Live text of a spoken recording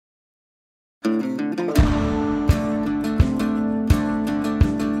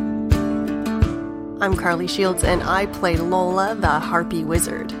I'm Carly Shields, and I play Lola, the Harpy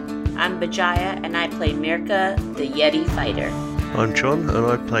Wizard. I'm Bajaya, and I play Mirka, the Yeti Fighter. I'm John, and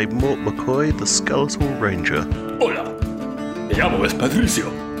I play Mort McCoy, the Skeletal Ranger. Hola, me llamo es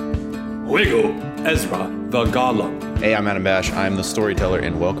Patricio. Juego Ezra, the Golem. Hey, I'm Adam Bash. I'm the storyteller,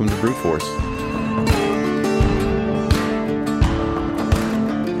 and welcome to Brute Force.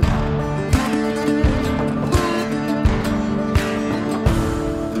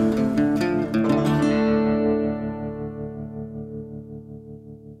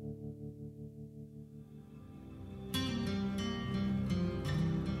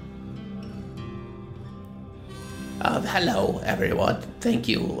 Hello, everyone. Thank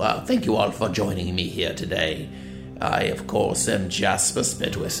you all for joining me here today. I, of course, am Jasper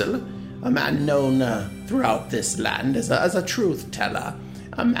Spitwhistle, a man known throughout this land as a truth teller,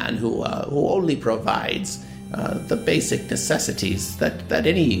 a man who only provides the basic necessities that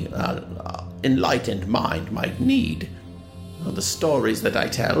any enlightened mind might need. The stories that I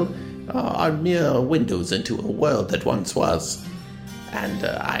tell are mere windows into a world that once was. And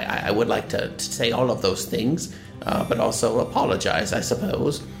I would like to say all of those things, but also apologize, I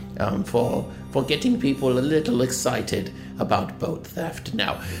suppose, for getting people a little excited about boat theft.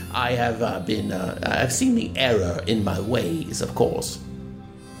 Now, I have I've seen the error in my ways, of course.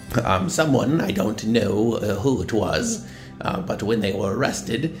 Someone, I don't know who it was, but when they were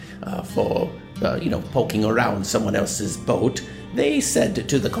arrested for poking around someone else's boat, they said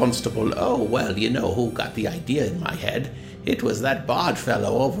to the constable, "Oh, well, you know who got the idea in my head. It was that Bard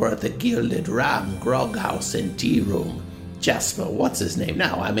fellow over at the Gilded Ram Grog House and Tea Room. Jasper, what's his name?"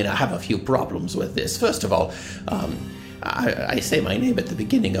 Now, I have a few problems with this. First of all, I say my name at the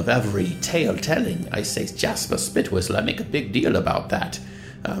beginning of every tale telling. I say Jasper Spitwhistle. I make a big deal about that.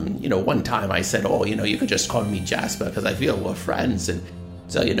 One time I said, you could just call me Jasper because I feel we're friends. And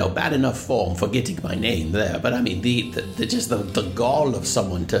so, bad enough form for getting my name there. But the gall of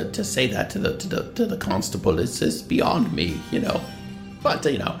someone to say that to the constable is beyond me, But,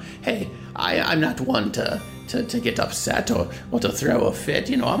 hey, I'm not one to get upset or to throw a fit.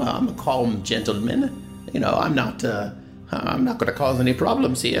 I'm a calm gentleman. I'm not going to cause any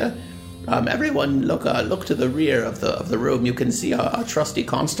problems here. Everyone, look to the rear of the room. You can see our trusty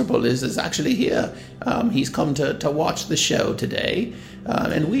constable is actually here. He's come to watch the show today,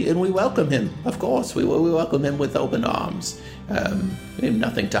 and we welcome him. Of course, we welcome him with open arms. We have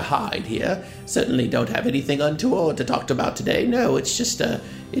nothing to hide here. Certainly don't have anything untoward to talk about today. No, it's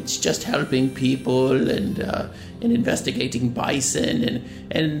just helping people and investigating bison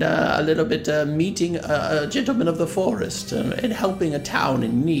and a little bit meeting a gentleman of the forest and helping a town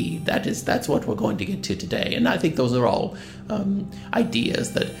in need. That's what we're going to get to today. And I think those are all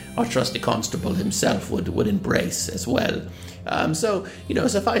ideas that our trusty constable himself would embrace as well. So,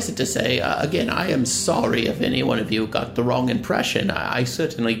 suffice it to say, again, I am sorry if any one of you got the wrong impression. I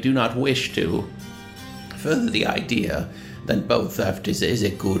certainly do not wish to further the idea that boat theft is a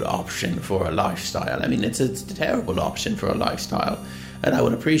good option for a lifestyle. It's a terrible option for a lifestyle. And I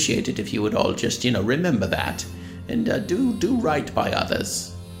would appreciate it if you would all just, remember that and do right by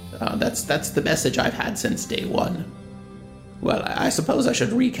others. That's the message I've had since day one. Well, I suppose I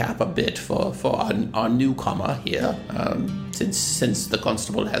should recap a bit for our newcomer here, since the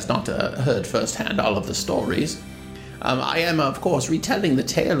constable has not heard firsthand all of the stories. I am, of course, retelling the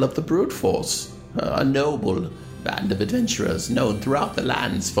tale of the Brute Force, a noble band of adventurers known throughout the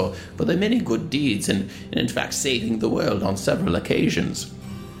lands for their many good deeds and in fact saving the world on several occasions.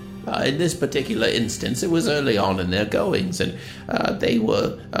 In this particular instance, it was early on in their goings, and they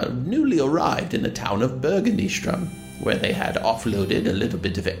were newly arrived in the town of Burgundystrom, where they had offloaded a little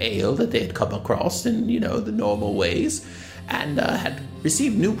bit of ale that they had come across in, the normal ways, and had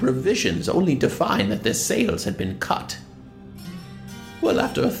received new provisions only to find that their sails had been cut. Well,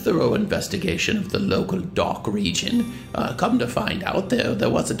 after a thorough investigation of the local dock region, come to find out there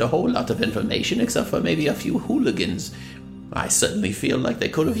wasn't a whole lot of information except for maybe a few hooligans. I certainly feel like they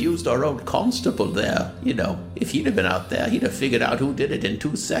could have used our own constable there. If he'd have been out there, he'd have figured out who did it in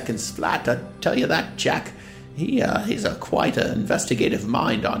 2 seconds flat. I tell you that, Jack. He's quite an investigative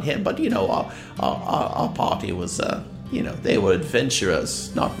mind on him. But, our party was, they were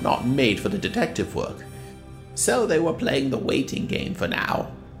adventurers, not made for the detective work. So they were playing the waiting game for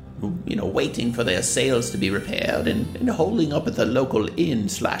now. Waiting for their sails to be repaired and holding up at the local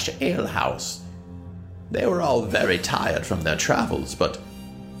inn/ale house. They were all very tired from their travels, but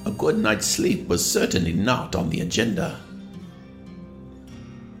a good night's sleep was certainly not on the agenda.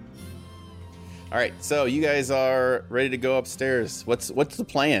 All right, so you guys are ready to go upstairs. What's the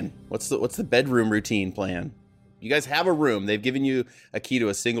plan? What's the bedroom routine plan? You guys have a room. They've given you a key to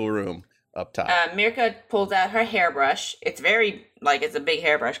a single room. up top. Mirka pulls out her hairbrush. It's very, it's a big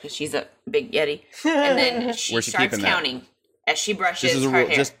hairbrush because she's a big Yeti. And then she Where's she starts keeping that? counting as she brushes This is her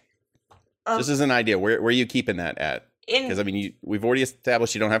hair. just as an idea. Where are you keeping that at? Because I mean, we've already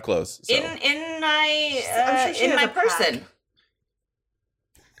established you don't have clothes. So. In my I'm sure she in has my a pack. person.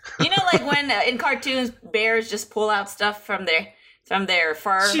 You know, like when in cartoons, bears just pull out stuff from their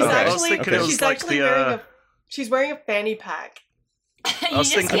fur. She's Okay. actually, I was thinking it was she's like actually the, wearing a fanny pack. I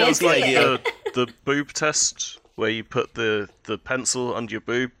was thinking it was like it. the boob test where you put the pencil under your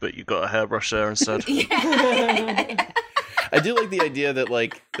boob, but you got a hairbrush there instead. I do like the idea that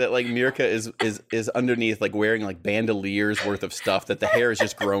Mirka is underneath, like wearing like bandoliers worth of stuff that the hair has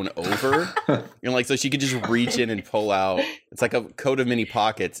just grown over. So she could just reach in and pull out. It's like a coat of many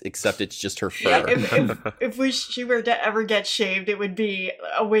pockets, except it's just her fur. If she were to ever get shaved, it would be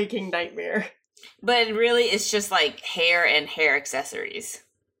a waking nightmare. But really, it's just like hair and hair accessories.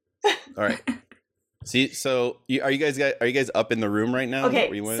 All right. See, so are you guys up in the room right now?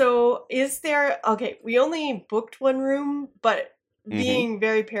 Okay, so is there... Okay, we only booked one room, but being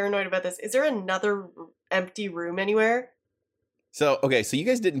very paranoid about this, is there another empty room anywhere? So you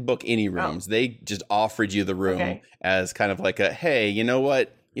guys didn't book any rooms. They just offered you the room as kind of like a, hey, you know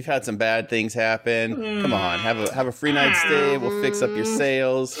what? You've had some bad things happen. Come on, have a free night stay. We'll fix up your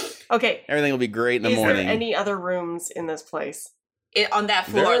sails. Okay. Everything will be great in the morning. Is there any other rooms in this place? On that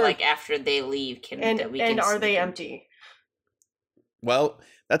floor, after they leave, And are they empty? Well,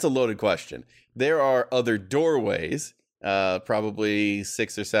 that's a loaded question. There are other doorways, probably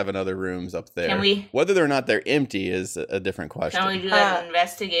 6 or 7 other rooms up there. Can we? Whether or not they're empty is a different question. Can we do that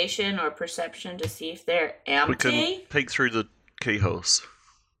investigation or perception to see if they're empty? We can peek through the keyholes.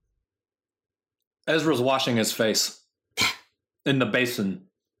 Ezra's washing his face in the basin.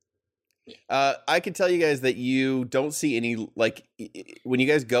 I can tell you guys that you don't see any, when you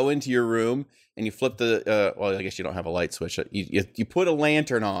guys go into your room and you flip the, well, I guess you don't have a light switch. You put a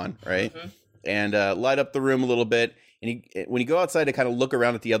lantern on, right? Mm-hmm. And light up the room a little bit. And when you go outside to kind of look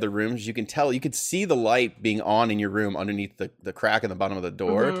around at the other rooms, you could see the light being on in your room underneath the crack in the bottom of the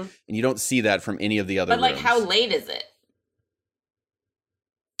door. Mm-hmm. And you don't see that from any of the other rooms. How late is it?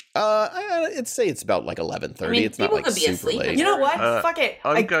 I'd say it's about 11:30. I mean, it's not super late. You know what? Fuck it.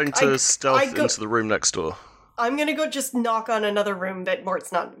 I'm going to stealth into the room next door. I'm going to go just knock on another room that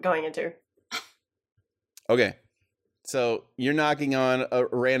Mort's not going into. Okay. So you're knocking on a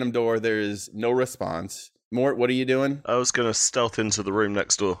random door. There's no response. Mort, what are you doing? I was going to stealth into the room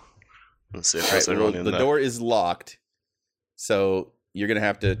next door and see if there's anyone in there. The door is locked, so you're going to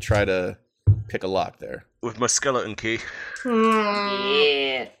have to try to pick a lock there. With my skeleton key.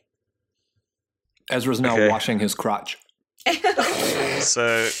 Yeah. Ezra's now washing his crotch.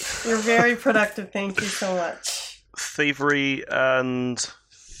 So you're very productive. Thank you so much. Thievery and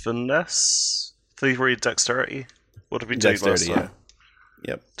finesse? Thievery, dexterity? What did we do last time?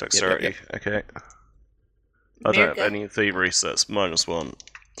 Yep. Dexterity, yep. Okay. I don't have any thievery, so that's -1.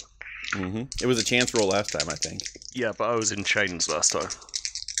 Mm-hmm. It was a chance roll last time, I think. Yeah, but I was in chains last time.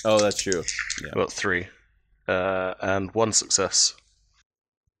 Oh, that's true. Yeah. I got 3. And 1 success.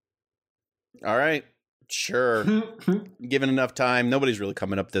 All right. Sure. Given enough time, nobody's really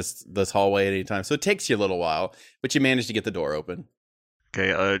coming up this hallway at any time, so it takes you a little while, but you manage to get the door open.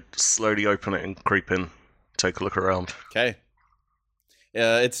 Okay, I slowly open it and creep in. Take a look around. Okay.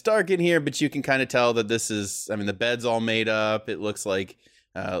 It's dark in here, but you can kind of tell that this is, the bed's all made up. It looks like,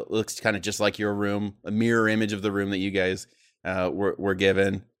 looks kind of just like your room, a mirror image of the room that you guys were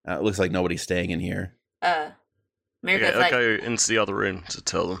given. It looks like nobody's staying in here. Mirka's I go into the other room to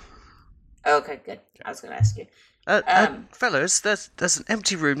tell them. Okay, good. I was going to ask you. Fellows, there's an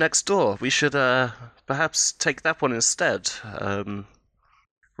empty room next door. We should perhaps take that one instead,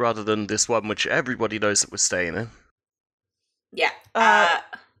 rather than this one which everybody knows that we're staying in. Yeah, I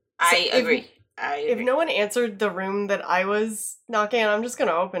agree. If no one answered the room that I was knocking on, I'm just going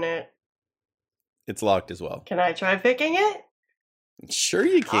to open it. It's locked as well. Can I try picking it? Sure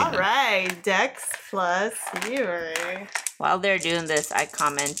you can. All right, Dex plus Thievery. While they're doing this, I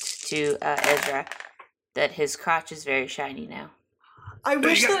comment to Ezra that his crotch is very shiny now. I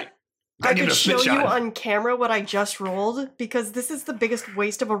wish that I could show you on camera what I just rolled, because this is the biggest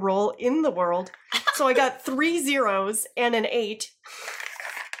waste of a roll in the world. So I got 3 zeros and an 8.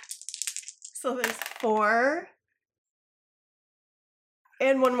 So there's 4.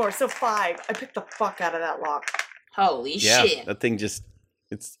 And 1 more, so 5. I picked the fuck out of that lock. Holy shit. That thing just,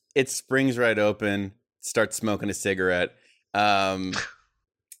 it springs right open, starts smoking a cigarette. You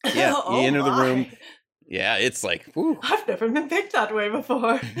enter the room. Yeah, it's like, whew. I've never been picked that way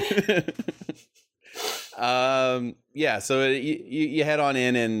before. So you head on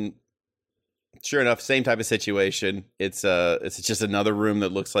in, and Sure enough, same type of situation. It's just another room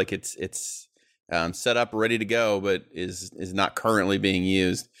that looks like it's set up, ready to go, but is not currently being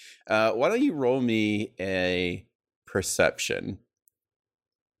used. Why don't you roll me a perception?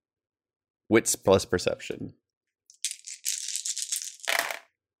 Wits plus perception.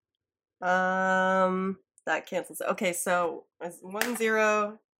 That cancels. Okay, so it's 1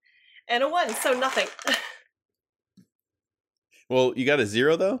 0 and a 1, so nothing. Well, you got a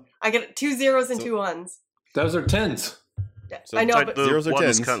 0 though. I get 2 zeros and 2 1s. Those are 10s. Yeah, So I know, Don't but the zeros or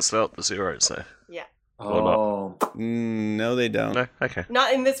ones tens? cancel out the zeros, so. yeah, Oh. No, they don't. No? Okay.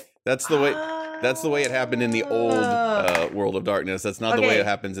 not in this. That's the way. That's the way it happened in the old World of Darkness. That's not the way Okay, it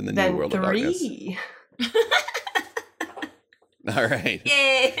happens in the new Then World of Darkness. 3. All right.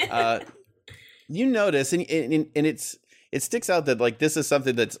 Yay! You notice, and it sticks out that like this is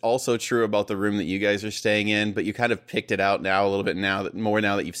something that's also true about the room that you guys are staying in, but you kind of picked it out now a little bit now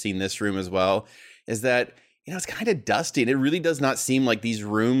that you've seen this room as well. Is that it's kind of dusty, and it really does not seem like these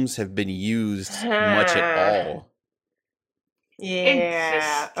rooms have been used much at all.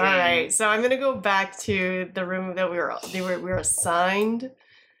 Yeah. All right. Interesting. So I'm gonna go back to the room that we were assigned,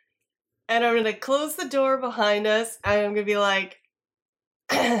 and I'm gonna close the door behind us. And I'm gonna be like,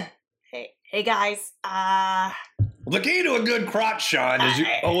 "Hey guys. The key to a good crotch, Sean, is you.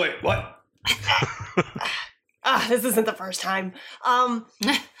 Oh wait, what? This isn't the first time.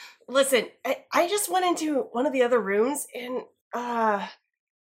 Listen, I just went into one of the other rooms, and I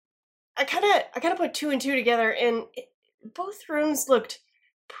kind of put 2 and 2 together, and both rooms looked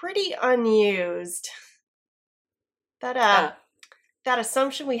pretty unused. That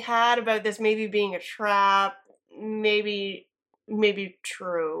assumption we had about this maybe being a trap, maybe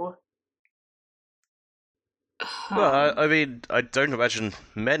true. Well, I mean, I don't imagine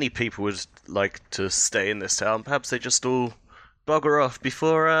many people would like to stay in this town. Perhaps they just all bugger off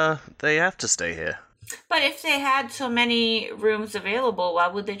before they have to stay here. But if they had so many rooms available, why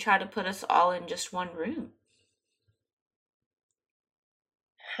would they try to put us all in just one room?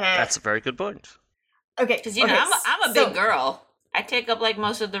 That's a very good point. Okay. Because I'm a big girl. I take up like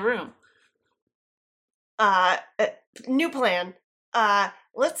most of the room. New plan.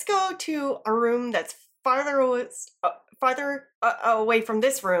 Let's go to a room that's farther away from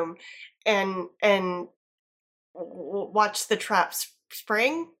this room, and watch the traps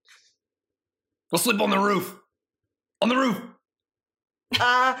spring. We'll sleep on the roof. On the roof.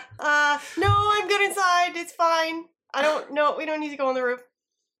 No, I'm good inside. It's fine. We don't need to go on the roof.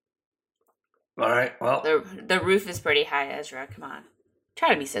 All right. Well, The roof is pretty high, Ezra. Come on.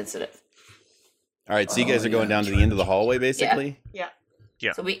 Try to be sensitive. All right, so you guys are going down to the end of the hallway, basically. Yeah.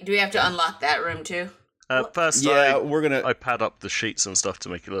 So do we have to unlock that room too? First, Yeah, we're gonna. I pad up the sheets and stuff to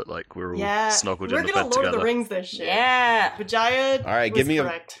make it look like we're all Yeah. snuggled We're in the gonna bed Lord together. of the Rings this shit. Yeah. Vijaya. All right, was give me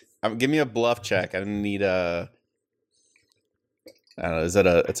correct. give me a bluff check. I need a. I don't know. Is that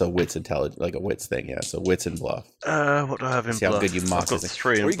it's a wits intelligence, like a wits thing? Yeah, so wits and bluff. What do I have in See bluff? how good you mock I've got this.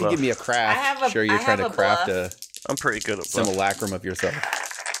 3 in Or you can bluff. give me a craft. Sure, you're I trying have to a craft bluff. I'm pretty good at bluff. simulacrum of yourself.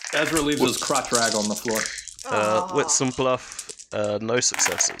 Ezra leaves his crotch rag on the floor. Wits and bluff, no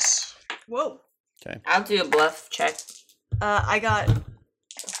successes. Whoa. I'll do a bluff check. I got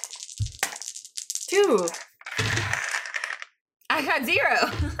 2. I got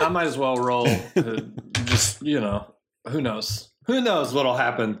 0. I might as well roll. Just who knows? Who knows what'll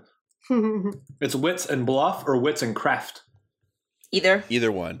happen? It's wits and bluff or wits and craft. Either.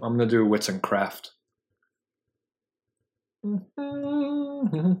 Either one. I'm gonna do wits and craft.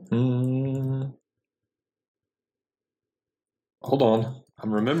 Hold on.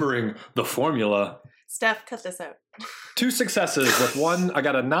 I'm remembering the formula. Steph, cut this out. 2 successes with 1. I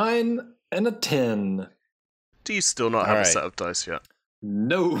got a 9 and a 10. Do you still not All have a right. set of dice yet?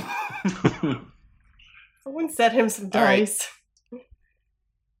 No. Someone set him some All right. dice.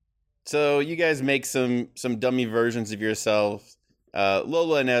 So you guys make some dummy versions of yourselves.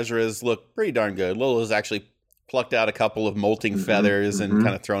 Lola and Ezra's look pretty darn good. Lola's actually plucked out a couple of molting feathers and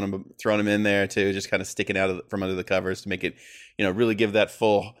kind of thrown them in there too, just kind of sticking out from under the covers to make it, really give that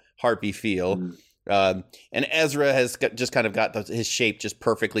full harpy feel. And Ezra has just kind of got his shape just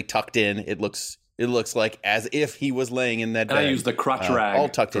perfectly tucked in. It looks like as if he was laying in that bed. And I use the crotch rag all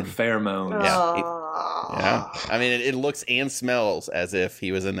tucked for in. pheromones. Yeah. Aw. Yeah, I mean, it looks and smells as if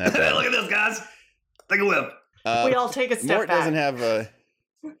he was in that bed. Look at this, guys. Take a whip. We all take a step Mort back. doesn't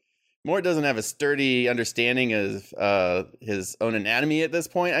have a sturdy understanding of his own anatomy at this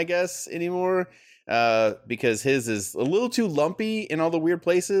point, I guess, anymore. Because his is a little too lumpy in all the weird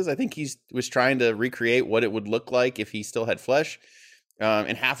places. I think he was trying to recreate what it would look like if he still had flesh.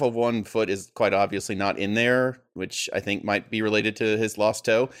 And half of one foot is quite obviously not in there, which I think might be related to his lost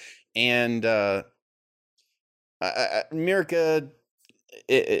toe. and Mirka,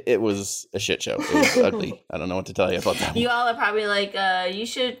 it was a shit show. It was ugly. I don't know what to tell you about that. You all are probably like, you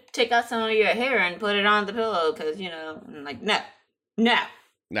should take out some of your hair and put it on the pillow, because, you know, I'm like, no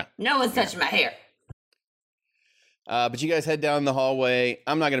one's touching my hair. But you guys head down the hallway.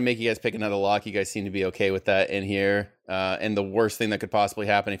 I'm not going to make you guys pick another lock. You guys seem to be okay with that in here. And the worst thing that could possibly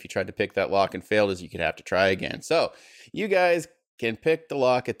happen if you tried to pick that lock and failed is you could have to try again. So you guys can pick the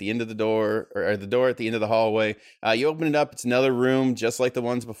lock at the end of the door, or the door at the end of the hallway. You open it up. It's another room just like the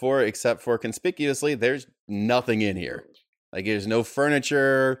ones before, except for conspicuously, there's nothing in here. Like, there's no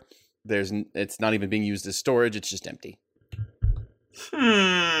furniture. It's not even being used as storage. It's just empty.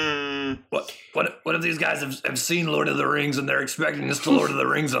 What if these guys have seen Lord of the Rings and they're expecting us to Lord of the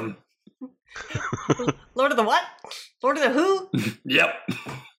Rings them? Lord of the what? Lord of the who? Yep.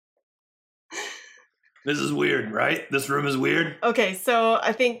 This is weird, right? This room is weird. Okay, so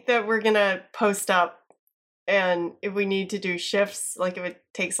I think that we're gonna post up, and if we need to do shifts, like if it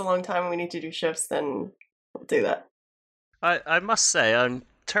takes a long time and we need to do shifts, then we'll do that. I must say, I'm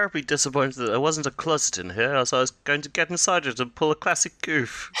terribly disappointed that there wasn't a closet in here, as I was going to get inside it and pull a classic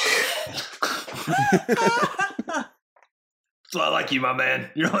goof. So I like you, my man.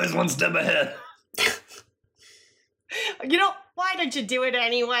 You're always one step ahead. You know, why don't you do it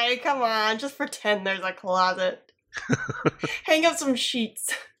anyway? Come on, just pretend there's a closet. Hang up some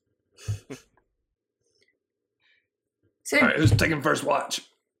sheets. So, All right, who's taking first watch?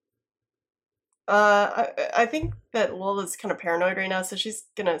 I think that Lola's kind of paranoid right now, so she's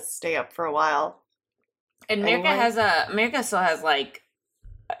gonna stay up for a while. and Mirka still has like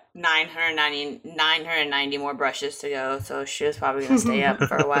 990 more brushes to go, so she was probably gonna stay up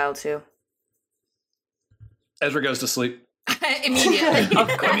for a while too. Ezra goes to sleep. Immediately. Of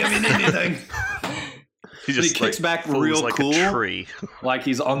course. I mean, anything. He He kicks back falls real like cool. a tree. Like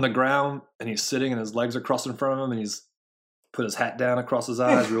he's on the ground and he's sitting and his legs are crossed in front of him and he's put his hat down across his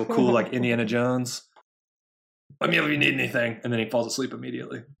eyes, real cool, like Indiana Jones. Let me know if you need anything. And then he falls asleep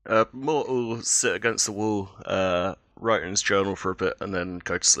immediately. Mort will sit against the wall, write in his journal for a bit, and then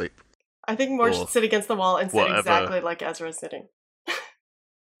go to sleep. I think Mort Or should sit against the wall and sit whatever. exactly like Ezra's sitting.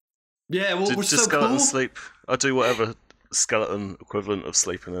 Yeah, well, we're Does so skeleton cool. sleep? I'll do whatever skeleton equivalent of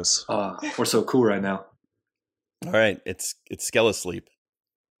sleeping is. We're so cool right now. All right, it's Skella sleep.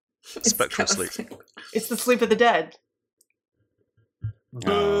 Spectral sleep. It's the sleep of the dead.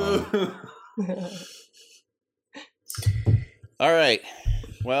 All right.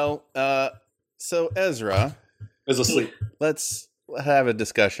 Well, so Ezra, Is asleep. let's have a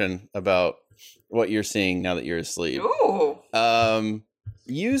discussion about what you're seeing now that you're asleep. Ooh.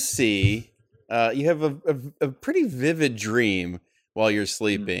 You see, you have a pretty vivid dream while you're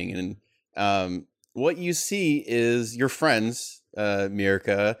sleeping, and what you see is your friends,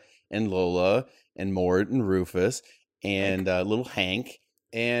 Mirka and Lola and Mort and Rufus and little Hank,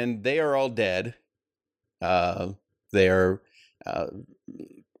 and they are all dead. They are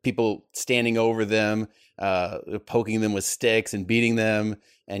people standing over them, poking them with sticks and beating them,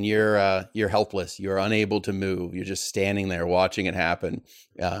 and you're helpless. You're unable to move. You're just standing there watching it happen,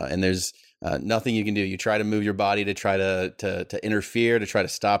 and there's nothing you can do. You try to move your body to try to interfere, to try to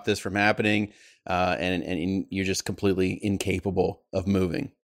stop this from happening, and you're just completely incapable of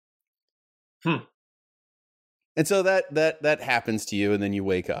moving. And so that happens to you, and then you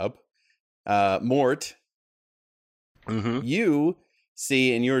wake up. Mort, Mm-hmm. you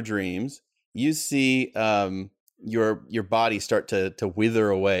see in your dreams, you see your body start to wither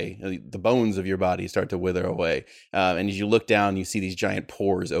away. The bones of your body start to wither away, and as you look down, you see these giant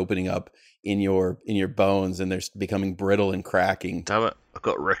pores opening up in your bones, and they're becoming brittle and cracking. Damn it, I've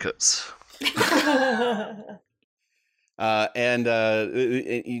got rickets. And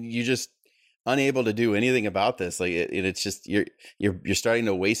you're just unable to do anything about this. Like it's just you're starting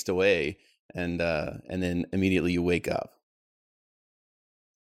to waste away, and then immediately you wake up.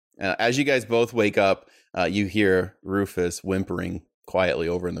 As you guys both wake up, you hear Rufus whimpering quietly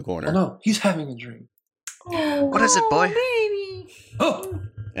over in the corner. Oh no, he's having a dream. What is it, boy? Baby. Oh,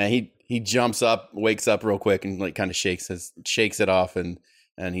 And he jumps up, wakes up real quick, and like kind of shakes it off, and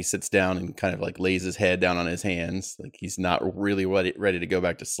he sits down and kind of like lays his head down on his hands, like he's not really ready to go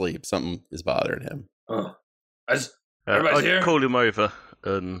back to sleep. Something is bothering him. oh. Everybody's I'd here? call him over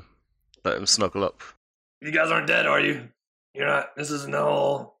and let him snuggle up. You guys aren't dead, are you? You're not. This isn't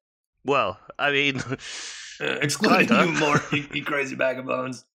all. Well, I mean, Excluding Kinda. you, more you crazy bag of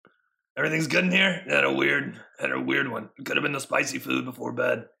bones. Everything's good in here. Had a weird one. It could have been the spicy food before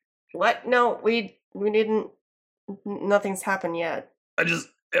bed. What? No, we didn't. Nothing's happened yet.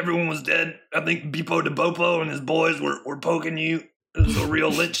 Everyone was dead. I think Bipo de Bopo and his boys were poking you. It was a real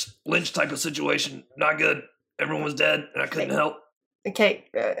Lynch type of situation. Not good. Everyone was dead, and I couldn't help. Okay,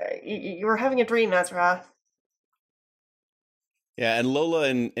 you were having a dream, Ezra. Yeah, and Lola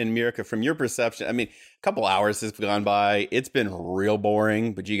and Mirka, from your perception, I mean, a couple hours has gone by. It's been real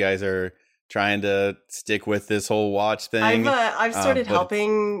boring, but you guys are trying to stick with this whole watch thing. I've started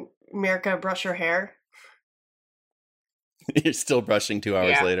helping Mirka brush her hair. You're still brushing 2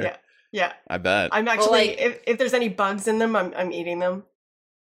 hours later. Yeah. I bet. I'm actually, if there's any bugs in them, I'm eating them.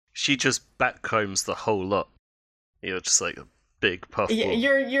 She just backcombs the whole lot. You're just like a big puffball.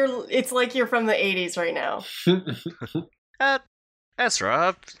 You're. It's like you're from the 80s right now. Ezra,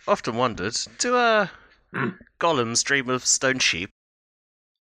 I've often wondered, do golems dream of stone sheep?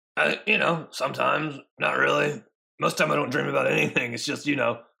 Sometimes, not really. Most time I don't dream about anything. It's just,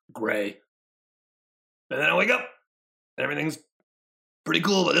 gray. And then I wake up, and everything's pretty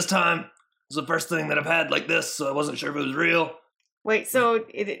cool, but this time, it's the first thing that I've had like this, so I wasn't sure if it was real. Wait, so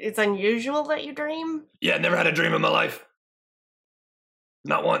it's unusual that you dream? Yeah, never had a dream in my life.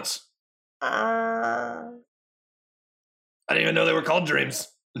 Not once. I I didn't even know they were called dreams.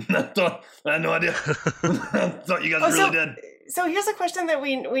 I had no idea. I thought you guys really did. So here's a question that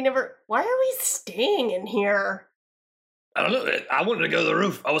we never... Why are we staying in here? I don't know. I wanted to go to the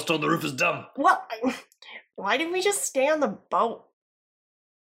roof. I was told the roof is dumb. What? Why didn't we just stay on the boat?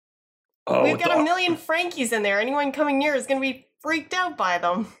 Oh, We've got a million Frankies in there. Anyone coming near is going to be freaked out by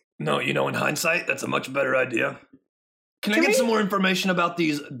them. No, in hindsight, that's a much better idea. Can I get some more information about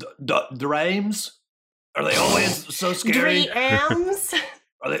these dreams? Are they always so scary? Dreams?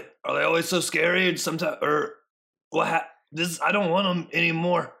 Are they always so scary? And sometimes, or what? I don't want them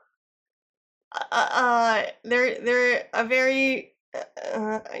anymore. They're a very.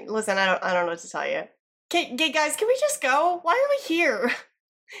 Listen, I don't know what to tell you. Okay, guys, can we just go? Why are we here?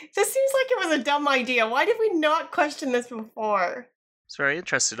 This seems like it was a dumb idea. Why did we not question this before? It's very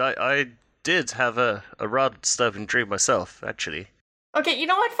interesting. I did have a rather disturbing dream myself, actually. Okay, you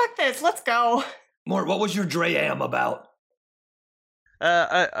know what? Fuck this. Let's go. Mort, what was your Dre-am about?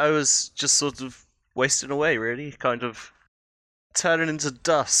 I was just sort of wasting away, really. Kind of turning into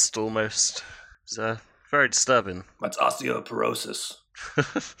dust, almost. It's very disturbing. That's osteoporosis.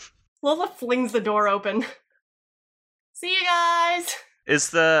 Lola flings the door open. See you guys!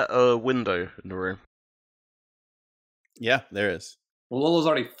 Is there a window in the room? Yeah, there is. Well, Lola's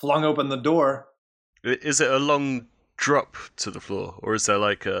already flung open the door. Is it a long drop to the floor? Or is there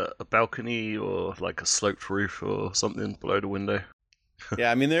like a balcony or like a sloped roof or something below the window?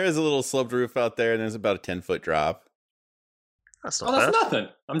 Yeah, I mean, there is a little sloped roof out there, and there's about a 10-foot drop. That's not Oh, that's bad. nothing.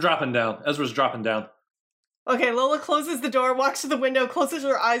 I'm dropping down. Ezra's dropping down. Okay, Lola closes the door, walks to the window, closes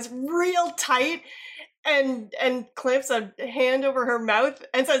her eyes real tight, and clamps a hand over her mouth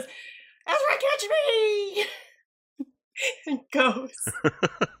and says, "Ezra, catch me!" and goes.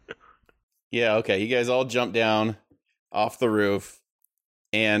 Yeah, okay. You guys all jump down off the roof.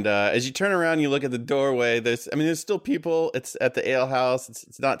 And as you turn around, you look at the doorway. There's still people. It's at the ale house.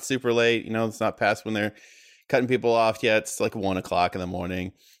 It's not super late. It's not past when they're cutting people off yet. It's like 1 o'clock in the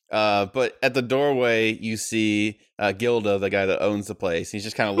morning. But at the doorway, you see Gilda, the guy that owns the place. He's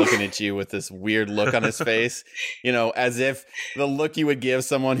just kind of looking at you with this weird look on his face, as if the look you would give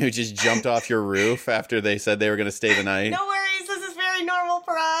someone who just jumped off your roof after they said they were going to stay the night. No worries, this is very normal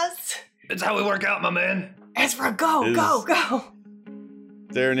for us. It's how we work out, my man. Ezra, go!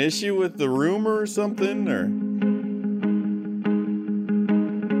 Is there an issue with the room or something, or?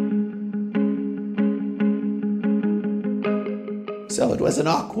 So it was an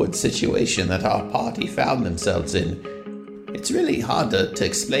awkward situation that our party found themselves in. It's really hard to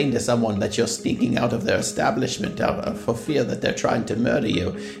explain to someone that you're sneaking out of their establishment for fear that they're trying to murder you,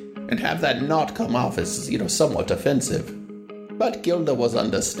 and have that not come off as, somewhat offensive. But Gilda was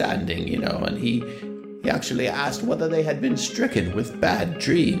understanding, and he actually asked whether they had been stricken with bad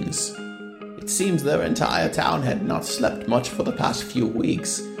dreams. It seems their entire town had not slept much for the past few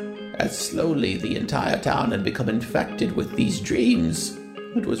weeks, as slowly the entire town had become infected with these dreams.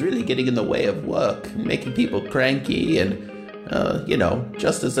 It was really getting in the way of work, making people cranky, and,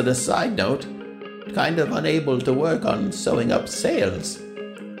 just as an aside note, kind of unable to work on sewing up sales.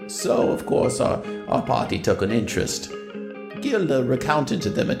 So, of course, our party took an interest. Gilda recounted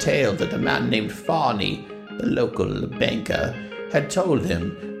to them a tale that a man named Farney, the local banker, had told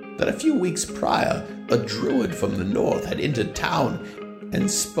him that a few weeks prior, a druid from the north had entered town and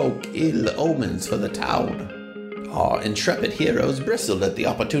spoke ill omens for the town. Our intrepid heroes bristled at the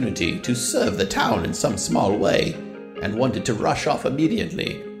opportunity to serve the town in some small way, and wanted to rush off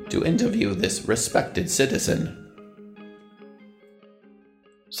immediately to interview this respected citizen.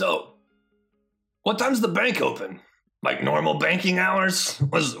 So, what time's the bank open? Like normal banking hours?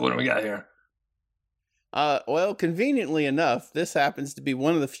 What do we got here? Well, conveniently enough, this happens to be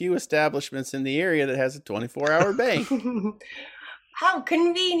one of the few establishments in the area that has a 24-hour bank. How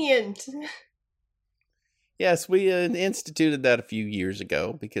convenient. Yes, we instituted that a few years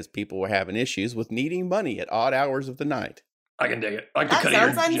ago because people were having issues with needing money at odd hours of the night. I can dig it. I like the That cut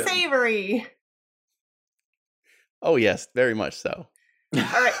sounds of your unsavory. Oh, yes, very much so. All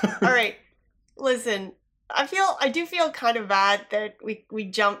right. Listen, I do feel kind of bad that we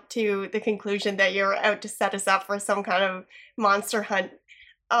jumped to the conclusion that you're out to set us up for some kind of monster hunt.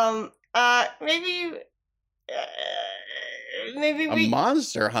 Maybe A we.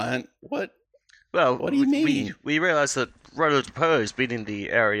 monster hunt? What? Well, What do you mean? We realized that Ronald Poe has been in the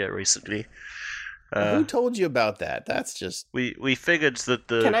area recently. Who told you about that? That's just... We figured that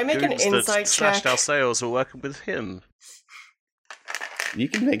the Can I make an goons insight that slashed check? our sales were working with him. You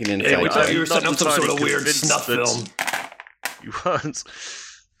can make an Yeah, we insight thought check. you were setting up some Not sort of entirely weird convinced snuff that- film. You weren't.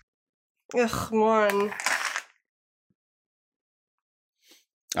 Ugh, one.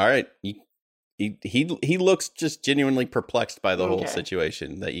 All right. He looks just genuinely perplexed by the whole Okay.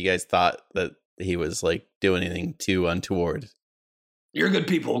 situation, that you guys thought that he was like doing anything too untoward. You're good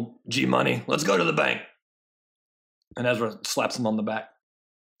people, G Money. Let's go to the bank. And Ezra slaps him on the back.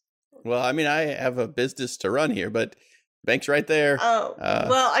 Well, I mean, I have a business to run here, but bank's right there. Oh, Uh,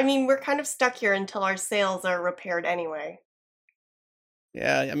 well, I mean, we're kind of stuck here until our sails are repaired anyway.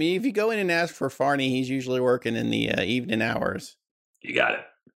 Yeah, I mean, if you go in and ask for Farney, he's usually working in the evening hours. You got it.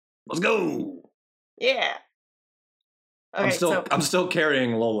 Let's go. Yeah. Okay, I'm still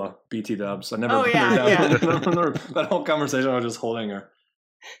carrying Lola, BT dubs. I never Oh, put yeah, her down. That whole conversation, I was just holding her.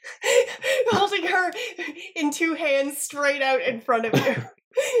 holding her in two hands straight out in front of you.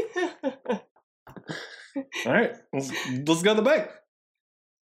 All right, let's go to the bank.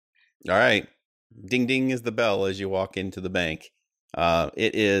 All right. Ding ding is the bell as you walk into the bank.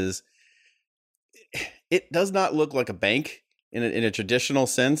 It does not look like a bank in a traditional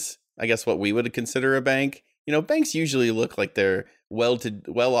sense. I guess what we would consider a bank. You know, banks usually look like they're well to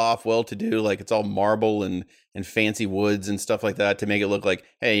do, like it's all marble and fancy woods and stuff like that to make it look like,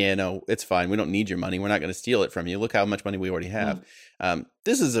 hey, yeah, no, it's fine. We don't need your money. We're not going to steal it from you. Look how much money we already have.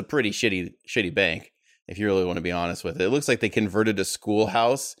 This is a pretty shitty bank, if you really want to be honest with it. It looks like they converted a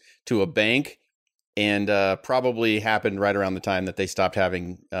schoolhouse to a bank, and probably happened right around the time that they stopped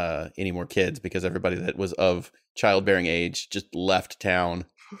having any more kids, because everybody that was of childbearing age just left town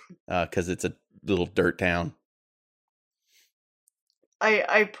because it's a little dirt town.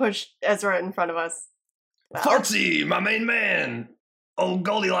 I pushed Ezra in front of us. Fartsy, my main man. Old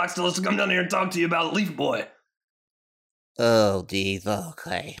Goldilocks told us to come down here and talk to you about Leaf Boy. Oh, geez,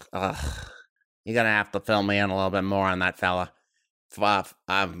 okay. You're gonna have to fill me in a little bit more on that fella.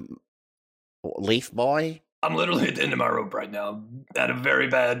 I'm Leaf Boy? I'm literally at the end of my rope right now. Had a very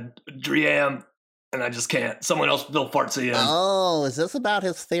bad dream, and I just can't. Someone else fill Fartsy in. Oh, is this about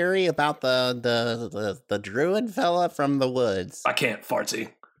his theory about the druid fella from the woods? I can't, Fartsy.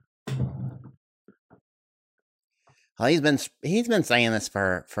 Well, he's been saying this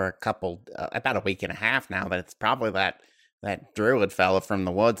for a couple about a week and a half now, that it's probably that druid fella from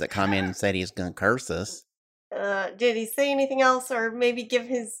the woods that come in and said he's gonna curse us. Did he say anything else, or maybe give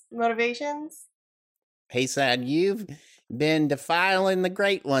his motivations? He said, "You've been defiling the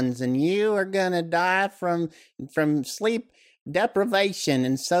great ones, and you are gonna die from sleep deprivation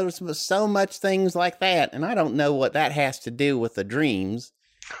and so much things like that." And I don't know what that has to do with the dreams.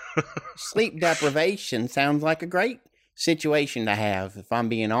 Sleep deprivation sounds like a great situation to have, if I'm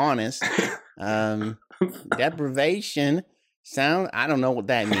being honest. Deprivation I don't know what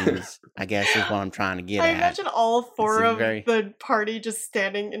that means, I guess is what I'm trying to get I at. imagine all four a of very- the party just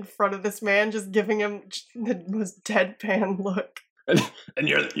standing in front of this man, just giving him the most deadpan look. And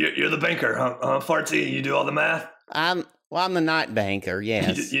you're the banker, huh? Fartsy, you do all the math? I'm the night banker,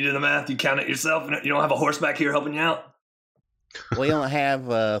 yes. You do the math, you count it yourself, and you don't have a horse back here helping you out? We only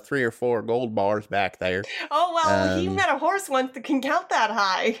have 3 or 4 gold bars back there. Oh, well, he Um, met a horse once that can count that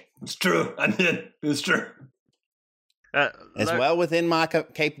high. It's true, I did. It's true. As well within my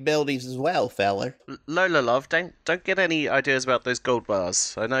capabilities as well, feller. Lola, love, don't get any ideas about those gold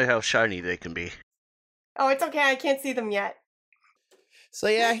bars. I know how shiny they can be. Oh, it's okay, I can't see them yet. So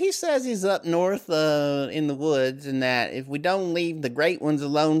yeah, he says he's up north in the woods, and that if we don't leave the great ones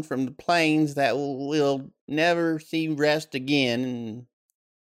alone from the plains, that we'll never see rest again. And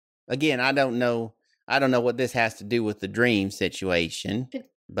again, I don't know what this has to do with the dream situation,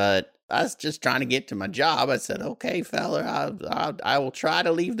 but I was just trying to get to my job. I said, "Okay, fella, I will try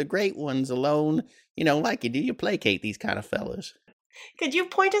to leave the great ones alone. You know, like you do, you placate these kind of fellas." Could you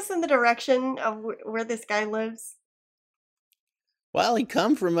point us in the direction of where this guy lives? Well, he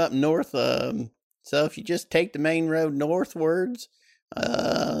come from up north, so if you just take the main road northwards,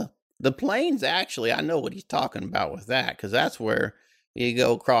 the plains, actually, I know what he's talking about with that, because that's where you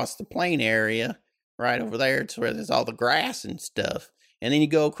go across the plain area, right over there. It's where there's all the grass and stuff. And then you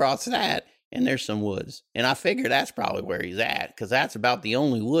go across that, and there's some woods. And I figure that's probably where he's at, because that's about the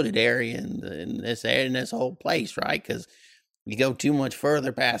only wooded area in this whole place, right? Because you go too much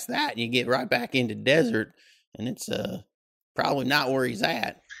further past that, and you get right back into desert, and it's probably not where he's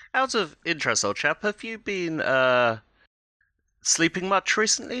at. Out of interest, old chap, have you been sleeping much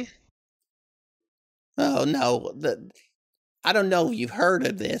recently? Oh, no. I don't know if you've heard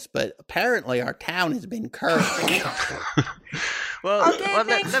of this, but apparently our town has been cursed. Well, Okay, let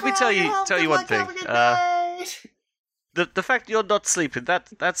thanks me for tell all your you help. Good one luck, thing. have a good night. The fact you're not sleeping,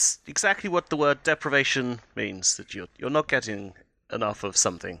 that's exactly what the word deprivation means, that you're not getting enough of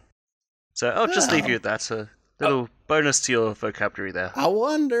something. So I'll just leave you at that. A little bonus to your vocabulary there. I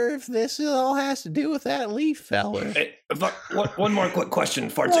wonder if this all has to do with that leaf feller. Hey, one more quick question,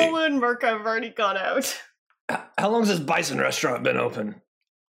 Farty. Lola and Merca have already gone out. How long has this bison restaurant been open?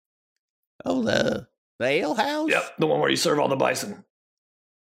 Oh, the ale house? Yep, the one where you serve all the bison.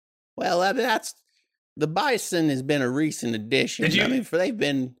 Well, that's the bison has been a recent addition. Did you- I mean,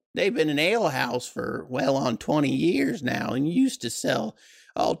 they've been an ale house for well on 20 years now, and used to sell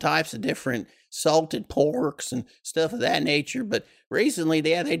all types of different salted porks and stuff of that nature. But recently,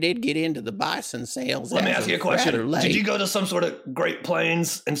 they did get into the bison sales. Let me ask you a question. rather late. Did you go to some sort of Great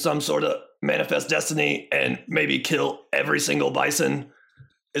Plains and some sort of manifest destiny and maybe kill every single bison?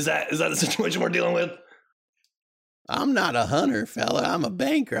 Is that the situation we're dealing with? I'm not a hunter, fella. I'm a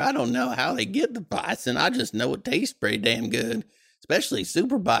banker. I don't know how they get the bison. I just know it tastes pretty damn good, especially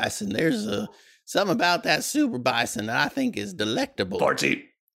super bison. There's something about that super bison that I think is delectable. Farty,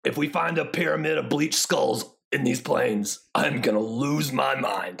 if we find a pyramid of bleached skulls in these plains, I'm going to lose my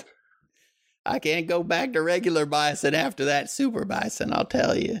mind. I can't go back to regular bison after that super bison, I'll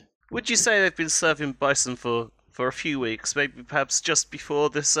tell you. Would you say they've been serving bison for a few weeks, maybe perhaps just before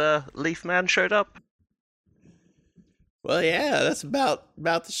this leaf man showed up? Well, yeah, that's about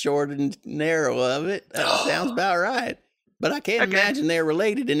the short and narrow of it. That sounds about right. But I can't imagine they're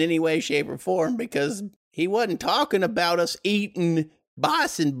related in any way, shape, or form, because he wasn't talking about us eating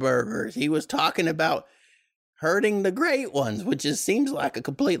bison burgers. He was talking about hurting the great ones, which just seems like a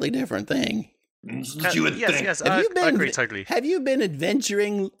completely different thing. That's what you would think. Yes, I agree totally. Have you been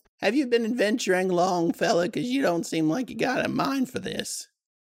adventuring long, fella? Because you don't seem like you got a mind for this.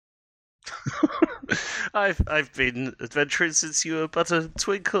 I've been adventuring since you were but a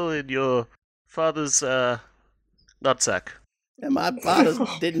twinkle in your father's nutsack. And my father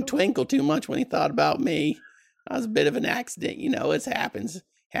didn't twinkle too much when he thought about me. I was a bit of an accident, it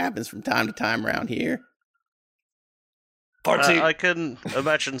happens from time to time around here. Farty, I can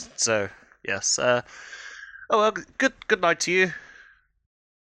imagine so. Yes. Oh well. Good night to you.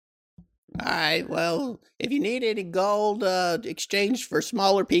 All right, well, if you need any gold exchanged for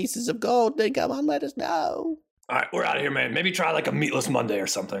smaller pieces of gold, then come on, let us know. all right, we're out of here, man. Maybe try like a meatless Monday or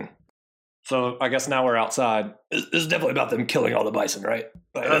something. So I guess now we're outside. This is definitely about them killing all the bison, right?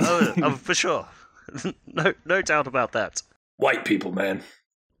 For sure. No doubt about that. White people, man.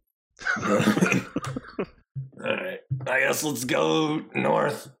 All right, I guess let's go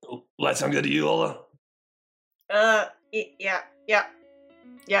north. That sound good to you, Ola? Yeah.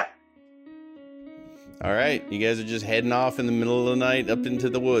 All right, you guys are just heading off in the middle of the night up into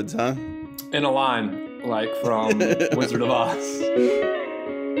the woods, huh? In a line, like from Wizard of Oz.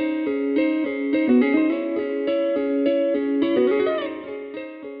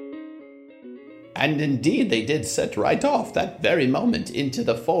 And indeed, they did set right off that very moment into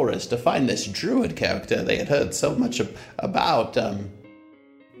the forest to find this druid character they had heard so much about.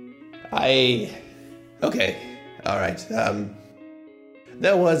 Okay, all right.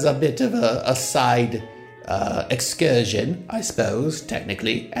 There was a bit of a side excursion, I suppose,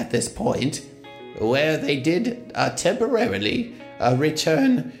 technically, at this point, where they did temporarily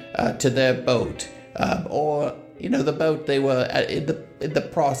return to their boat, or the boat they were in the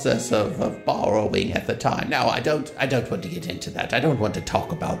process of borrowing at the time. Now, I don't want to get into that. I don't want to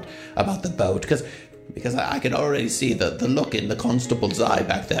talk about the boat because I can already see the look in the constable's eye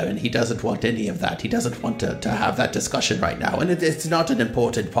back there, and he doesn't want any of that. He doesn't want to have that discussion right now, and it's not an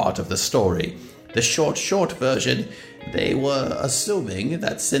important part of the story. The short version, they were assuming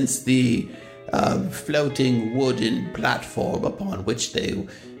that since the floating wooden platform upon which they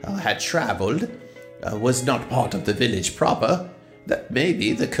had traveled was not part of the village proper, that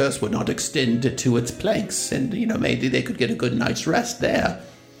maybe the curse would not extend to its planks, and maybe they could get a good night's rest there.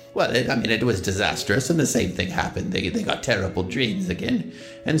 Well, it was disastrous, and the same thing happened. They got terrible dreams again,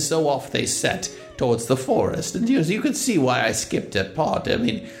 and so off they set towards the forest. And you could see why I skipped a part.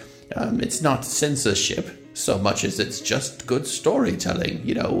 It's not censorship so much as it's just good storytelling.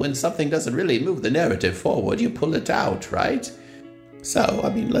 When something doesn't really move the narrative forward, you pull it out, right? So,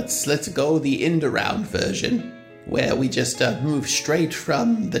 let's go the end-around version, where we just move straight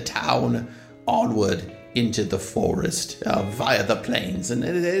from the town onward into the forest via the plains, and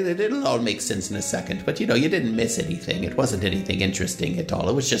it'll all make sense in a second. But you didn't miss anything. It wasn't anything interesting at all.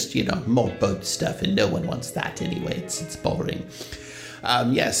 It was just more boat stuff, and no one wants that anyway. It's boring.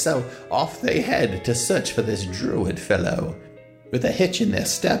 So off they head to search for this druid fellow, with a hitch in their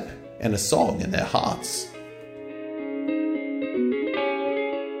step and a song in their hearts.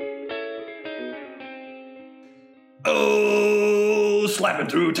 Oh, slapping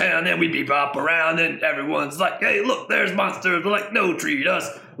through town, and we bebop around, and everyone's like, hey, look, there's monsters. We're like, no, treat us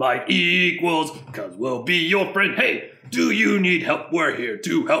like equals, because we'll be your friend. Hey, do you need help? We're here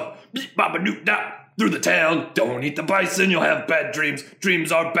to help. Beep-bop-a-doop-dop. Through the town, don't eat the bison, you'll have bad dreams.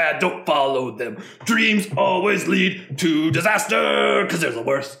 Dreams are bad, don't follow them. Dreams always lead to disaster, because they're the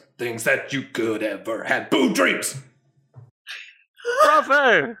worst things that you could ever have. Boo dreams!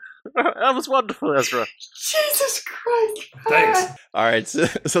 Bravo! That was wonderful, Ezra. Jesus Christ. Thanks. All right, so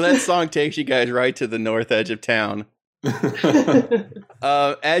that song takes you guys right to the north edge of town.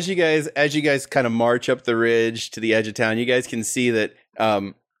 As you guys kind of march up the ridge to the edge of town, you guys can see that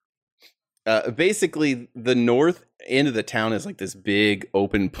basically the north end of the town is like this big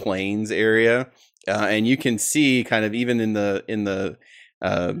open plains area, and you can see kind of even in the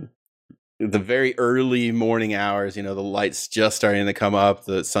very early morning hours, the light's just starting to come up,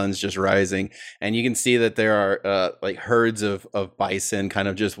 the sun's just rising, and you can see that there are like herds of bison kind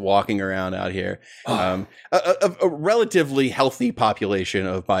of just walking around out here. A relatively healthy population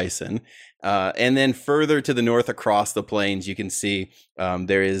of bison. And then further to the north across the plains, you can see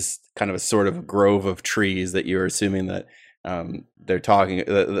there is kind of a sort of grove of trees that you're assuming that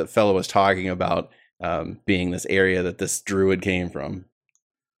the fellow was talking about being this area that this druid came from.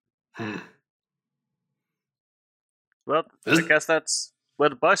 Well, I guess that's where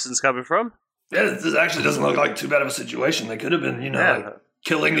the bison's coming from. Yeah, this actually doesn't look like too bad of a situation. They could have been, like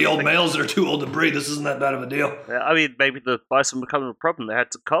killing the old males that are too old to breed. This isn't that bad of a deal. Yeah, maybe the bison were becoming a problem. They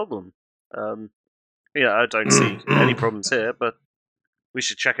had to cull them. I don't see any problems here, but we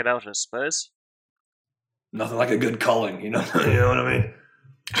should check it out, I suppose. Nothing like a good culling, you know what I mean?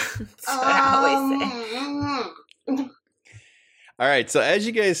 That's what I always say. All right, so as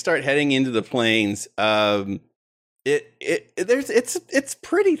you guys start heading into the plains, it's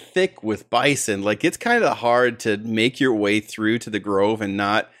pretty thick with bison. Like, it's kind of hard to make your way through to the grove and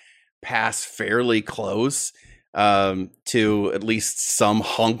not pass fairly close to at least some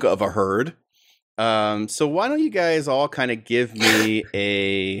hunk of a herd. So why don't you guys all kind of give me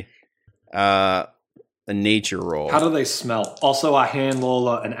a nature roll? How do they smell? Also, I hand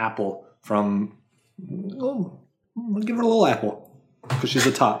Lola an apple from. Oh, I'll give her a little apple because she's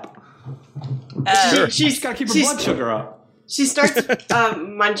a top. She's got to keep her blood sugar up. She starts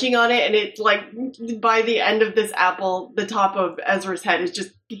munching on it, and it's like by the end of this apple, the top of Ezra's head is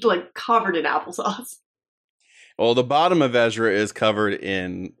just like covered in applesauce. Well, the bottom of Ezra is covered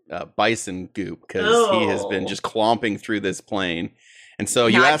in bison goop because he has been just clomping through this plain. And so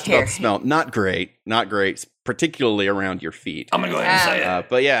you asked about the smell. Not great, particularly around your feet. I'm going to go ahead and say it.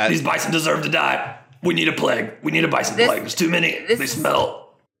 But yeah. These bison deserve to die. We need a plague. We need a bison plague. There's too many. They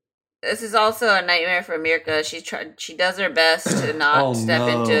smell. This is also a nightmare for Mirka. She does her best to not step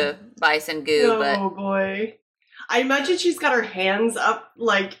into bison goo. Oh, boy. I imagine she's got her hands up,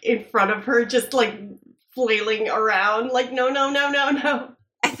 like, in front of her, just, like, flailing around. Like, no.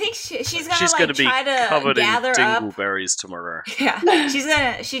 I think she's gonna be try to covered gather in up dingleberries tomorrow.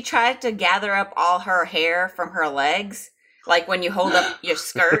 Yeah, she tried to gather up all her hair from her legs, like when you hold up your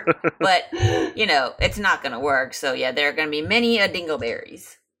skirt, but it's not gonna work. So yeah, there are gonna be many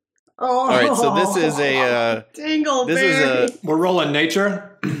dingleberries. Oh, all right. So this is a dingleberry. We're rolling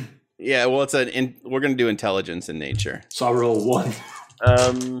nature. Yeah, well, we're gonna do intelligence in nature. So I roll 1.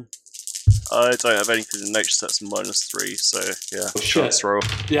 I don't have anything in nature, so that's -3, so yeah. Shit. Roll.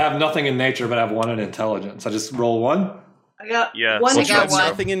 Yeah, I have nothing in nature, but I have 1 in intelligence. I just roll 1? I got one. So you have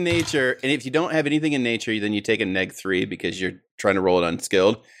nothing in nature, and if you don't have anything in nature, then you take a -3 because you're trying to roll it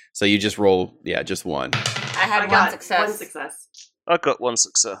unskilled. So you just roll, just 1. I had one success. I got 1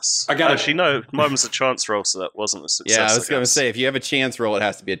 success. I got Actually, no, mine was a chance roll, so that wasn't a success. Yeah, I was going to say, if you have a chance roll, it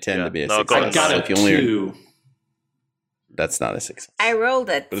has to be a 10 to be a success. I got a 2. That's not a success. I rolled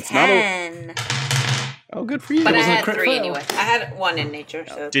a 10. Oh, good for you. But I wasn't a had crit 3 fail. anyway. I had 1 in nature.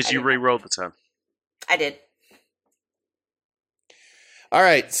 So Did you re-roll the 10? I did. All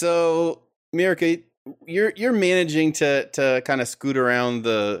right, so Mirka, you're managing to kind of scoot around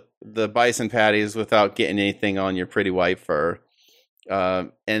the bison patties without getting anything on your pretty white fur,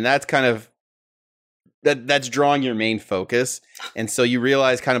 and that's kind of that's drawing your main focus. And so you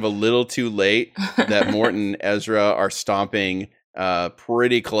realize kind of a little too late that Morton and Ezra are stomping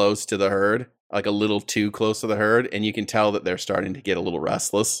pretty close to the herd, like a little too close to the herd, and you can tell that they're starting to get a little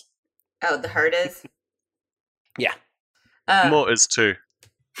restless. Oh, the herd is? Yeah. Mort is too.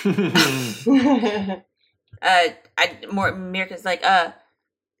 Mirka's like,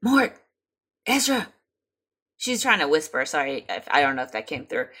 Mort, Ezra. She's trying to whisper. Sorry, I don't know if that came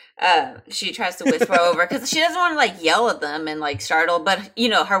through. She tries to whisper over because she doesn't want to like yell at them and like startle. But you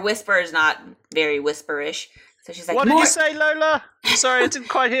know, her whisper is not very whisperish. So she's like, "What did you say, Lola? Sorry, I didn't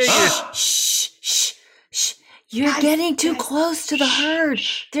quite hear you." Shh, shh, shh! You're getting too close to the herd.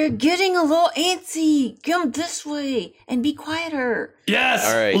 They're getting a little antsy. Come this way and be quieter. Yes,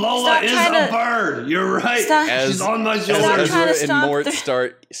 All right. Lola Stop is trying a to- bird. You're right. Stop- She's on my As Stop shoulder. trying to Ezra and stop Mort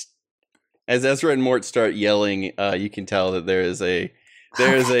the- as Ezra and Mort start yelling, you can tell that there is a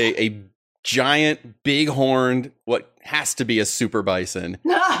giant, big-horned, what has to be a super bison,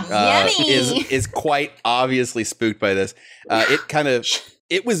 Yummy. is quite obviously spooked by this.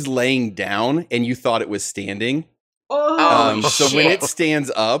 It was laying down, and you thought it was standing. So when it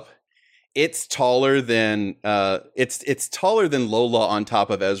stands up, it's taller than it's taller than Lola on top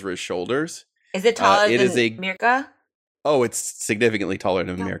of Ezra's shoulders. Is it taller it than is a- Mirka? Oh, it's significantly taller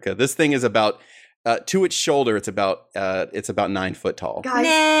than America. This thing is about to its shoulder. It's about 9 foot tall, Guys,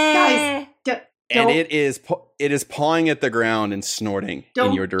 and it is pawing at the ground and snorting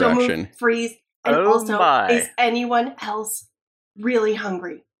in your Don't direction. move, freeze. And Oh also, my. is anyone else really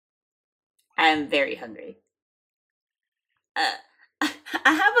hungry? I'm very hungry. I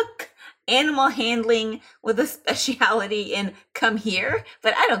have a animal handling with a speciality in come here,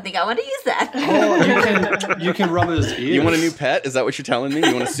 but I don't think I want to use that. Oh, you can rub his ears. You want a new pet? Is that what you're telling me?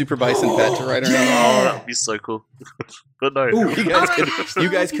 You want a super bison pet to ride around? Oh, that would be so cool. But no. Ooh, You guys my could, gosh, that you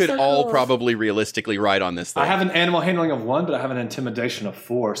guys would be could so all cool. probably realistically ride on this thing. I have an animal handling of 1, but I have an intimidation of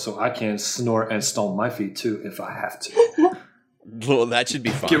 4, so I can snort and stomp my feet too if I have to. Well, that should be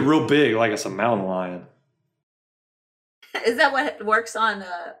fun. Get real big like it's a mountain lion. Is that what works on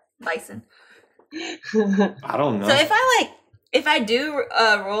bison? I don't know. So if I do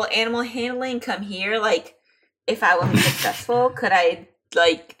roll animal handling, come here, like if I was successful, could I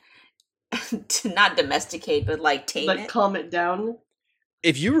like to not domesticate but like tame Like, it? calm it down.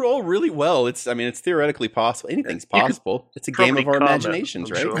 If you roll really well, it's theoretically possible. Anything's You could possible. It's a game of our probably calm it,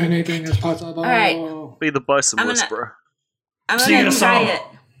 imaginations, I'm right? sure. Anything is possible. All right. Be the bison I'm gonna- whisperer. I'm Sing gonna a try song. it.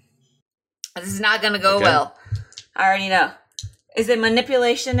 This is not gonna go Okay. well. I already know. Is it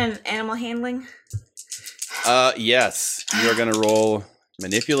manipulation and animal handling? Yes. You are going to roll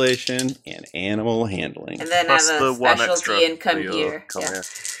manipulation and animal handling. And then Plus I have the a one extra specialty and come for your here. come Yeah. here.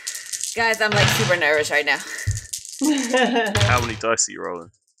 Guys, I'm like super nervous right now. How many dice are you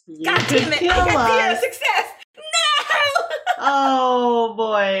rolling? God damn it! I got 0 success. No. Oh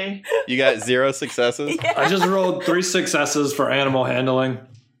boy. You got 0 successes? I just rolled 3 successes for animal handling,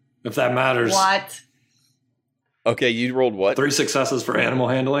 if that matters. What? Okay, you rolled what? 3 successes for animal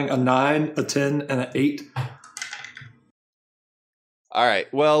handling, a 9, a 10, and an 8. All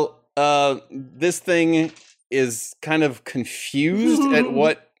right. Well, this thing is kind of confused at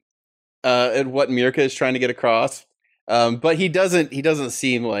what Mirka is trying to get across. But he doesn't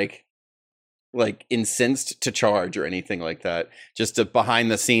seem like incensed to charge or anything like that. Just a behind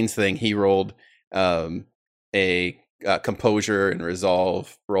the scenes thing. He rolled a composure and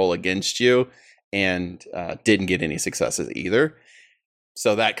resolve roll against you, and didn't get any successes either.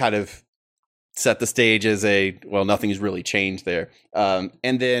 So that kind of set the stage as nothing's really changed there.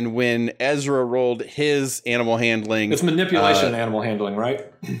 And then when Ezra rolled his animal handling, It's manipulation and animal handling, right?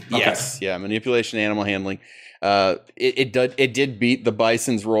 yes, yeah, manipulation, animal handling. It did beat the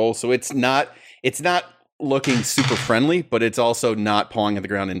bison's roll, so it's not looking super friendly, but it's also not pawing at the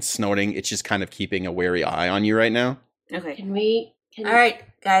ground and snorting. It's just kind of keeping a wary eye on you right now. Okay. Can we? All right,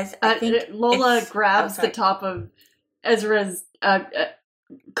 guys. I think Lola it's- grabs oh, the sorry. top of Ezra's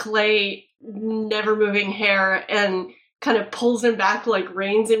clay, never moving hair and kind of pulls him back, like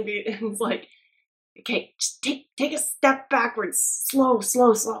reins him, and is like, "Okay, just take a step backwards, slow."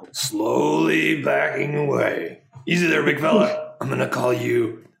 Slowly backing away. Easy there, big fella. I'm gonna call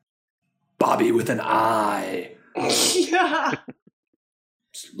you Bobby with an I. Yeah.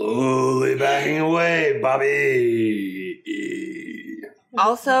 Slowly backing away, Bobby.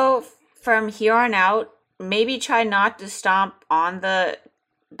 Also, from here on out, maybe try not to stomp on the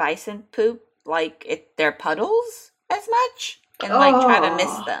bison poop like they're puddles as much, and like try to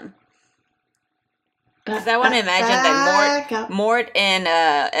miss them. Because I want to imagine that Mort and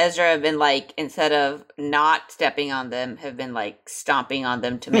Ezra have been like, instead of not stepping on them, have been like stomping on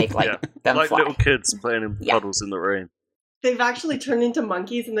them to make like them like fly. little kids playing in puddles in the rain. They've actually turned into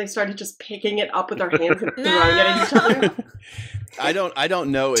monkeys, and they started just picking it up with their hands and throwing it at each other. I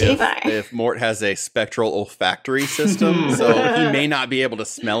don't know if Mort has a spectral olfactory system, so he may not be able to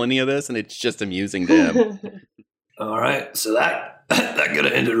smell any of this, and it's just amusing to him. All right, so that could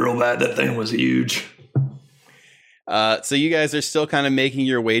have ended real bad. That thing was huge. So you guys are still kind of making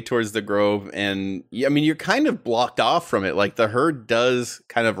your way towards the grove, and I mean, you're kind of blocked off from it. Like the herd does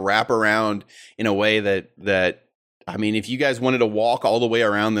kind of wrap around in a way that I mean, if you guys wanted to walk all the way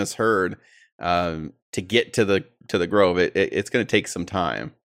around this herd to get to the grove, it's going to take some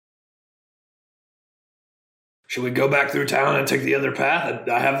time. Should we go back through town and take the other path?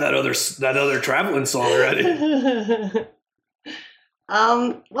 I have that other traveling song ready.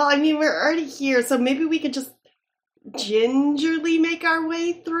 Well, I mean, we're already here, so maybe we could just gingerly make our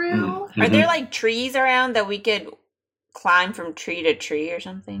way through. Mm-hmm. Are there like trees around that we could climb from tree to tree or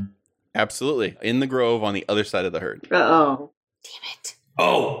something? Absolutely. In the grove on the other side of the herd. Uh-oh. Damn it.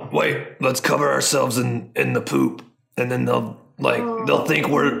 Oh, wait. Let's cover ourselves in the poop. And then they'll think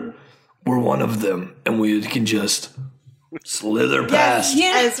we're one of them. And we can just slither past.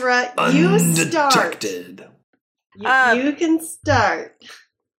 Yes, Ezra, you start. Undetected. You can start.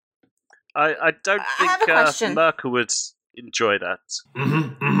 I don't think Merca would enjoy that.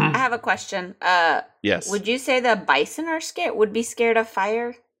 Mm-hmm, mm-hmm. I have a question. Yes. Would you say the bison would be scared of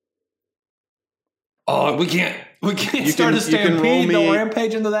fire? Oh, we can't start a stampede. They'll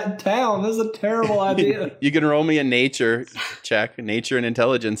rampage into that town. This is a terrible idea. You can roll me a nature check, nature and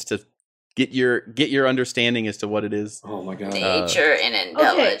intelligence to get your understanding as to what it is. Oh my god. Nature and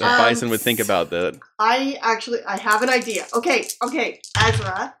intelligence. The bison would think about that. I have an idea. Okay,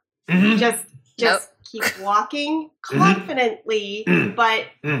 Ezra, just keep walking confidently, but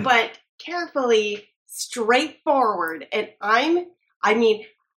carefully, straightforward. And I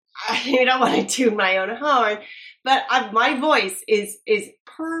don't want to tune my own horn, but my voice is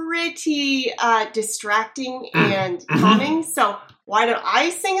pretty distracting and calming. So why don't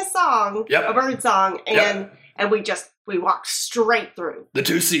I sing a song, a bird song, and we walk straight through. The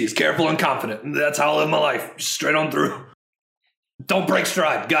 2 C's, careful and confident. That's how I live my life. Straight on through. Don't break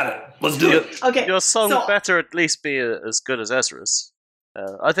stride. Got it. Let's do it. Okay. Your song better at least be as good as Ezra's.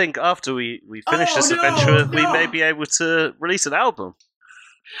 I think after we finish this adventure, we may be able to release an album.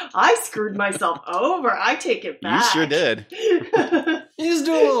 I screwed myself over. I take it back. You sure did.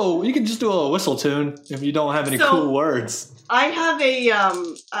 You can just do a little whistle tune if you don't have any cool words. I have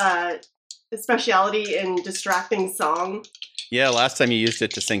a speciality in distracting song. Yeah, last time you used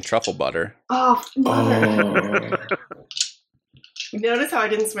it to sing Truffle Butter. Oh. You notice how I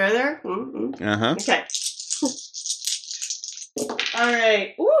didn't swear there? Mm-hmm. Uh-huh. Okay. All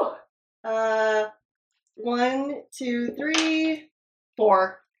right. Woo. 1, 2, 3,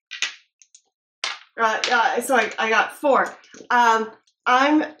 4. So I got 4. I'm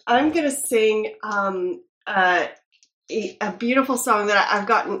gonna sing a beautiful song that I've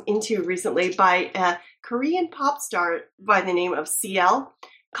gotten into recently by a Korean pop star by the name of CL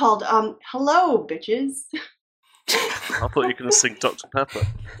called "Hello, Bitches." I thought you were going to sing Dr. Pepper.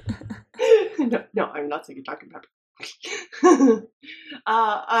 No, I'm not singing Dr. Pepper.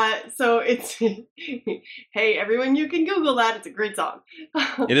 So it's hey everyone, you can Google that. It's a great song.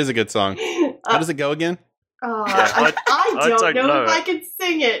 It is a good song. How does it go again? I don't know if I can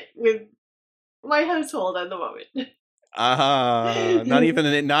sing it with my household at the moment.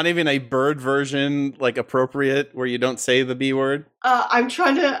 Not even a bird version, like appropriate, where you don't say the B word. I'm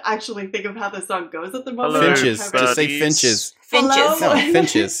trying to actually think of how the song goes at the moment. Hello, finches. Just say finches. Finches. No,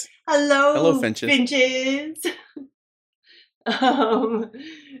 finches. Hello, finches. Finches.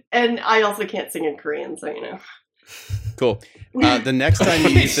 And I also can't sing in Korean, so you know. Cool. The next time you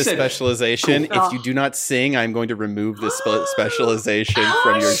use this specialization, if you do not sing, I'm going to remove this specialization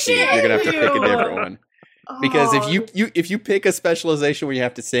from your sheet. You're gonna have to pick a different one. Because if you pick a specialization where you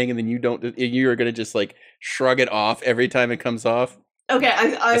have to sing and then you're gonna just like shrug it off every time it comes off. Okay,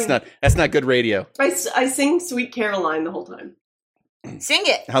 that's not good radio. I sing Sweet Caroline the whole time. Sing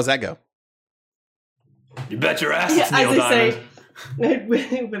it. How's that go? You bet your ass it's Neil Diamond.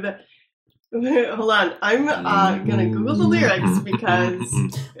 Hold on, I'm gonna Google the lyrics because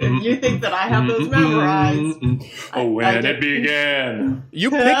if you think that I have those memorized. When it began.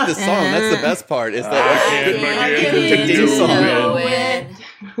 You picked the song. That's the best part. Is that I can't begin to know it.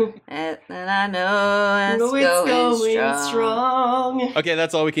 And I know it's, going strong. Okay,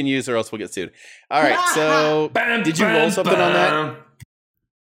 that's all we can use, or else we'll get sued. All right, so did you roll something on that?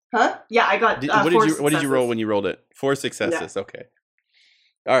 Huh? Yeah, I got. What did you roll when you rolled it? 4 successes. Yeah. Okay.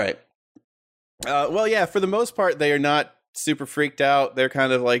 All right. Well, yeah. For the most part, they are not super freaked out. They're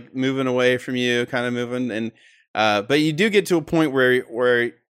kind of like moving away from you, kind of moving, and but you do get to a point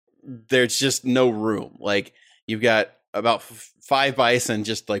where there's just no room. Like you've got about 5 bison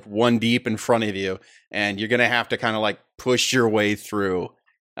just like one deep in front of you, and you're gonna have to kind of like push your way through.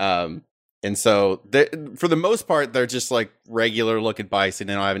 And so for the most part, they're just like regular looking bison.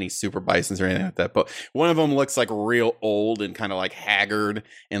 They don't have any super bisons or anything like that. But one of them looks like real old and kind of like haggard,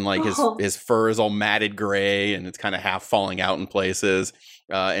 and like his fur is all matted gray and it's kind of half falling out in places.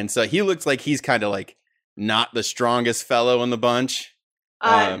 And so he looks like he's kind of like not the strongest fellow in the bunch.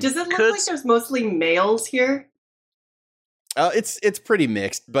 Does it look like there's mostly males here? It's pretty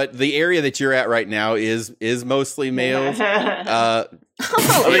mixed, but the area that you're at right now is mostly males, which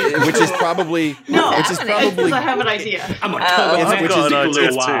is probably because I have an idea. I'm a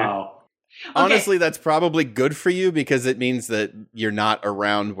wow. Honestly, that's probably good for you because it means that you're not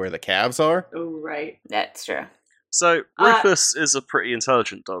around where the calves are. Oh, right, that's true. So Rufus is a pretty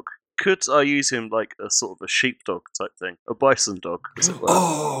intelligent dog. Could I use him like a sort of a sheepdog type thing, a bison dog, as it were?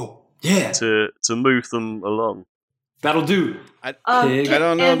 Oh, yeah, to move them along. That'll do. I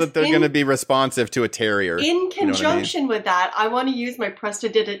don't know that they're going to be responsive to a terrier. In conjunction with that, I want to use my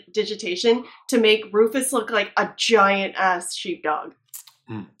prestidigitation to make Rufus look like a giant-ass sheepdog.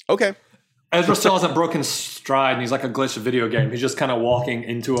 Okay. Ezra still hasn't broken stride, and he's like a glitched video game. He's just kind of walking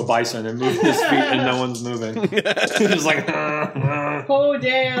into a bison and moving his feet, and no one's moving. He's just like... Oh,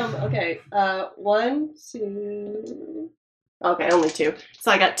 damn. Okay. 1, 2... Okay, only 2.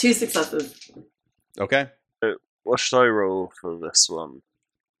 So I got 2 successes. Okay. What should I roll for this one?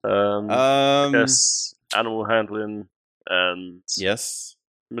 I guess animal handling and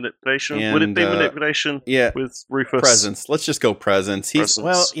manipulation. And, would it be manipulation? Yeah, with Rufus. Presence. Let's just go presence.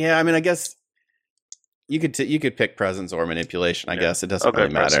 Well, yeah. I mean, I guess you could pick presence or manipulation. I guess it doesn't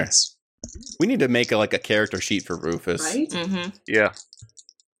really matter. Presence. We need to make a character sheet for Rufus, right? Mm-hmm. Yeah,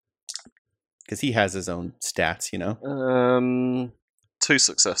 because he has his own stats. You know. 2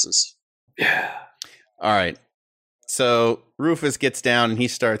 successes. Yeah. All right. So Rufus gets down and he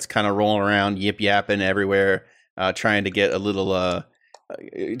starts kind of rolling around, yip-yapping everywhere, trying to get a little,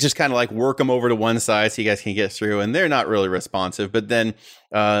 just kind of like work them over to one side so you guys can get through. And they're not really responsive. But then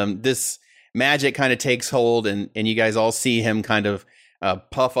this magic kind of takes hold, and you guys all see him kind of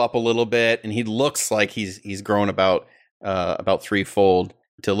puff up a little bit. And he looks like he's grown about threefold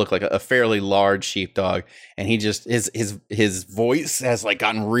to look like a fairly large sheepdog. And he just his voice has like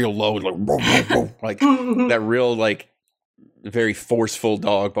gotten real low, like that real like very forceful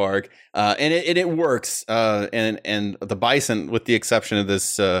dog bark, and it works. And the bison, with the exception of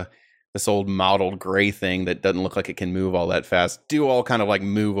this old mottled gray thing that doesn't look like it can move all that fast, do all kind of like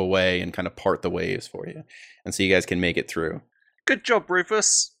move away and kind of part the waves for you, and so you guys can make it through. Good job,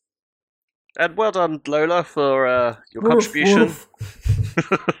 Rufus, and well done, Lola, for your contribution.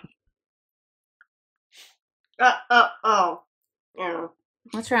 Yeah.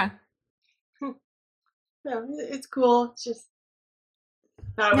 What's wrong? No, it's cool. It's just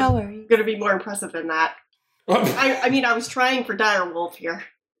that No was worries. going to be more impressive than that. I mean, I was trying for dire wolf here.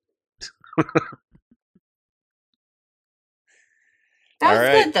 That was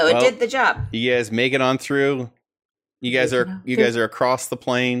right, good though. well, it did the job. You guys make it on through. You guys are across the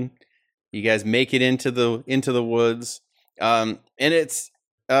plain. You guys make it into the woods, and it's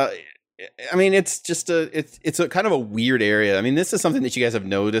I mean, it's just it's a kind of a weird area. I mean, this is something that you guys have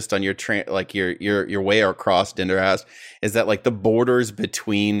noticed on your your way across Dinderhast, is that like the borders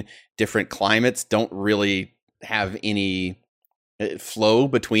between different climates don't really have any flow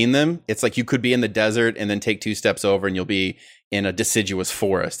between them. It's like you could be in the desert and then take 2 steps over and you'll be in a deciduous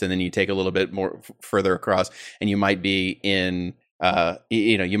forest, and then you take a little bit more further across and you might be in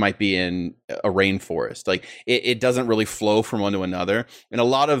you might be in a rainforest. Like it doesn't really flow from one to another, and a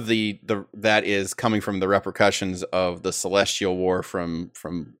lot of that is coming from the repercussions of the Celestial War from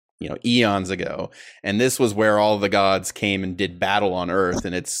eons ago. And this was where all the gods came and did battle on Earth,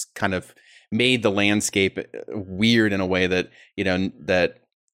 and it's kind of made the landscape weird in a way that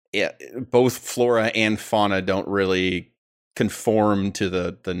both flora and fauna don't really conform to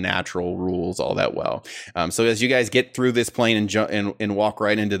the natural rules all that well. So as you guys get through this plain and walk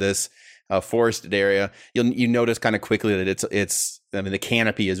right into this forested area, you notice kind of quickly that it's I mean, the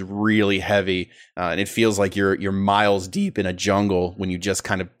canopy is really heavy, and it feels like you're miles deep in a jungle when you just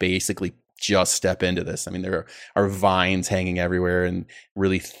kind of basically just step into this. I mean, there are vines hanging everywhere and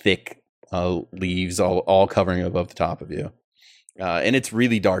really thick leaves all covering above the top of you. And it's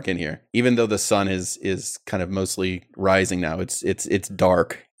really dark in here, even though the sun is kind of mostly rising now. It's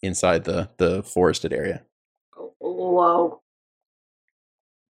dark inside the forested area. Whoa.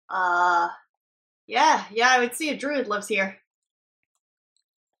 Yeah, I would see a druid lives here.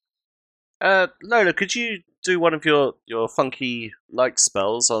 Lola, could you do one of your funky light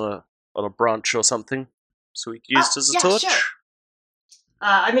spells on a branch or something, so we can use it as a torch? Sure.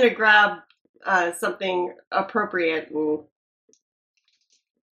 I'm gonna grab something appropriate and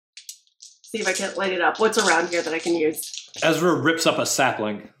see if I can light it up. What's around here that I can use? Ezra rips up a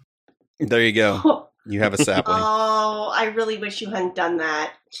sapling. There you go. You have a sapling. Oh, I really wish you hadn't done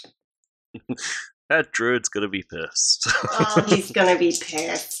that. That druid's gonna be pissed. Oh, he's gonna be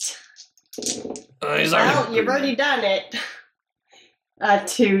pissed. You've already done it.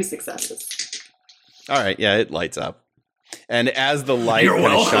 2 successes. All right, yeah, it lights up. And as the light You're kind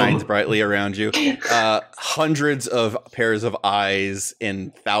of welcome. shines brightly around you, hundreds of pairs of eyes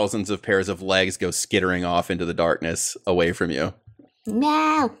and thousands of pairs of legs go skittering off into the darkness away from you.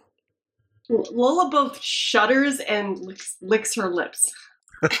 No. Lola both shudders and licks her lips.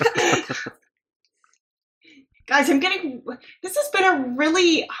 Guys, this has been a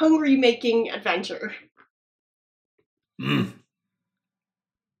really hungry-making adventure.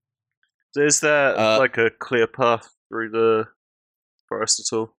 Is there like a clear path through the forest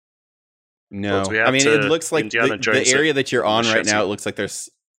at all? No, Or do we have I mean it to looks like Indiana the Jones area that you're on right machete? now. It looks like there's,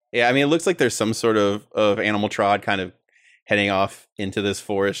 it looks like there's some sort of animal trod kind of heading off into this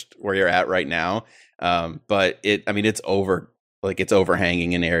forest where you're at right now. But it's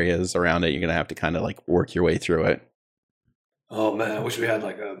overhanging in areas around it. You're gonna have to kind of like work your way through it. Oh man, I wish we had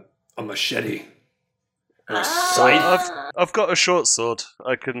like a machete. And a Ah. scythe. I've got a short sword.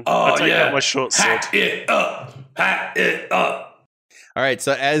 I can. Oh I'll take yeah, out my short sword. Hack it up. Hack it up. All right,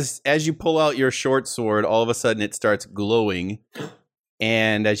 so as you pull out your short sword, all of a sudden it starts glowing,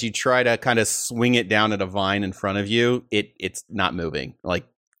 and as you try to kind of swing it down at a vine in front of you, it's not moving. Like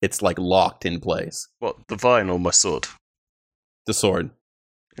it's like locked in place. What, the vine or my sword? The sword.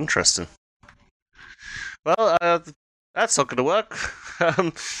 Interesting. Well, that's not going to work.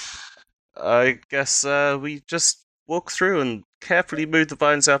 I guess we just walk through and carefully move the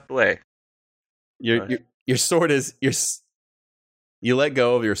vines out the way. Your sword is you let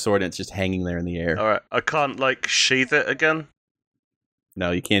go of your sword and it's just hanging there in the air. All right, I can't like sheath it again.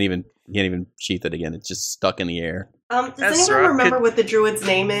 No, you can't even sheath it again. It's just stuck in the air. Does Ezra, anyone remember what the druid's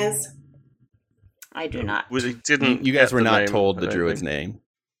name is? I do not. We didn't. You guys get were the not name, told I the don't druid's think. name.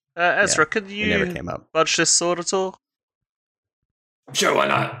 Ezra, Yeah, could It never you came up. budge this sword at all? Sure, why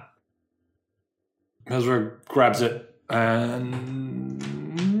not? Ezra grabs it and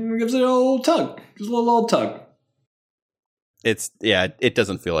gives it a little tug. Just a little old tug. It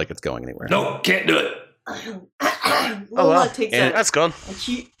doesn't feel like it's going anywhere. No, can't do it. Lola well, takes and That's gone.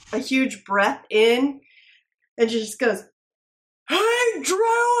 a huge breath in, and she just goes, "Hey,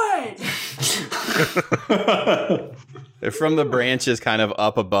 druid!" From the branches kind of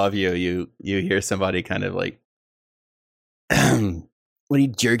up above you, you hear somebody kind of like, what are you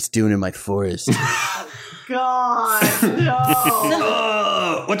jerks doing in my forest? God,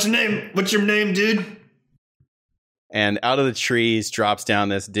 no. What's your name? What's your name, dude? And out of the trees drops down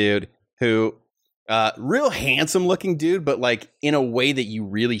this dude who, real handsome looking dude, but like in a way that you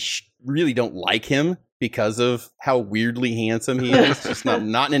really don't like him because of how weirdly handsome he is. Just not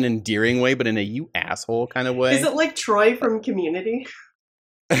in an endearing way, but in a you asshole kind of way. Is it like Troy from Community?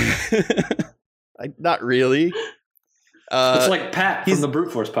 Not really. It's like Pat he's- from the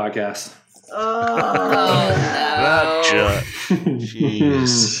Brute Force podcast. Oh, That jerk.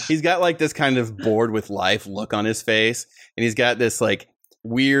 Jeez. He's got like this kind of bored with life look on his face, and he's got this like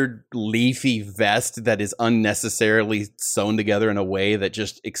weird leafy vest that is unnecessarily sewn together in a way that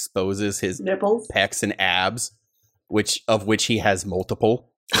just exposes his nipples. pecs and abs, which he has multiple.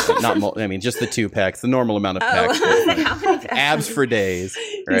 Just the 2 pecs, the normal amount of pecs. but, How many abs for days,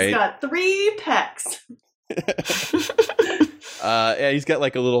 right? He's got 3 pecs. Yeah, he's got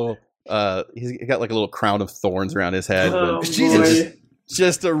like a little crown of thorns around his head. Oh, but Jesus. boy.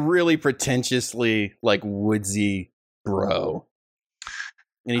 just a really pretentiously like woodsy bro.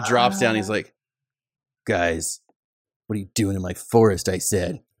 And he drops down. He's like, "Guys, what are you doing in my forest?" I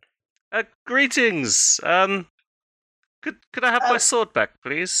said. Greetings. Could I have my sword back,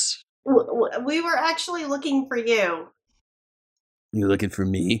 please? We were actually looking for you. You looking for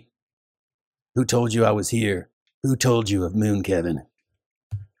me? Who told you I was here? Who told you of Moon Kevin?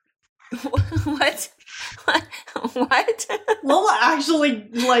 What? What? Lola actually,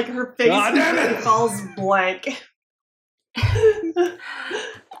 like, her face God damn it! falls blank.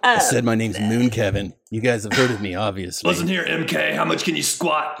 I said my name's Moon Kevin. You guys have heard of me, obviously. Listen here, MK. How much can you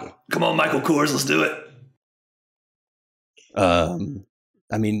squat? Come on, Michael Kors. Let's do it.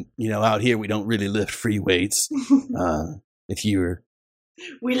 I mean, out here we don't really lift free weights. If you're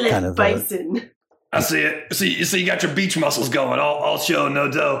We lift kind of, bison. I see it. See, you got your beach muscles going. All show,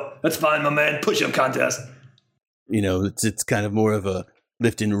 no dough. That's fine, my man. Push-up contest. it's kind of more of a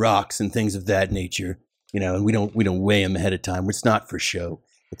lifting rocks and things of that nature. And we don't weigh them ahead of time. It's not for show.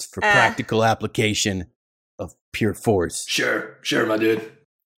 It's for practical application of pure force. Sure, my dude.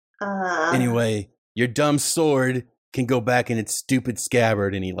 Anyway, your dumb sword can go back in its stupid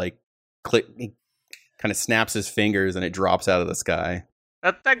scabbard, and he kind of snaps his fingers, and it drops out of the sky.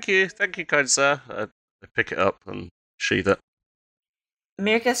 Thank you, kind sir. I pick it up and sheath it.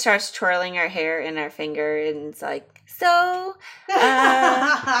 Mirka starts twirling her hair in her finger and it's like, so,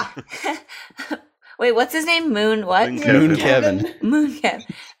 wait, what's his name? Moon what? Moon Kevin. Moon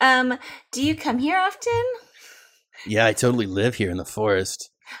Kevin. Do you come here often? Yeah, I totally live here in the forest.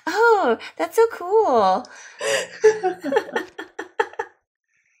 Oh, that's so cool.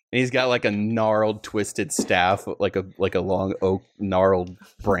 And he's got like a gnarled, twisted staff, like a long oak gnarled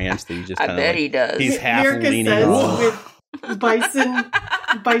branch that he just. I bet he does. He's half Mirka leaning says on. with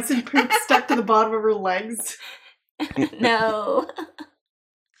bison poop stuck to the bottom of her legs. No.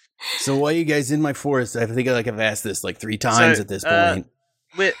 So why are you guys in my forest? I think I've asked this like 3 times at this point.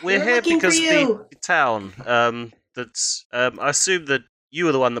 We're here looking because for you. the town. I assume that you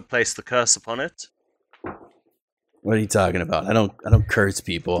were the one that placed the curse upon it. What are you talking about? I don't curse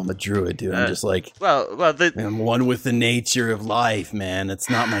people. I'm a druid, dude. I'm just like, I'm one with the nature of life, man. That's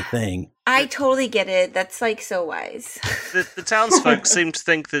not my thing. I totally get it. That's like so wise. The townsfolk seem to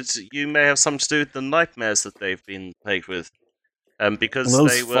think that you may have something to do with the nightmares that they've been plagued with. Because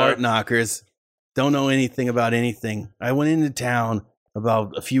those they were fart knockers don't know anything about anything. I went into town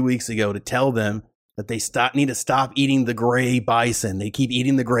about a few weeks ago to tell them that they need to stop eating the gray bison. They keep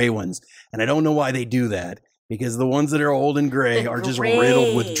eating the gray ones, and I don't know why they do that. Because the ones that are old and gray are just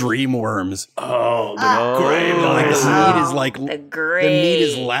riddled with dream worms. Oh, the gray Like bison. the meat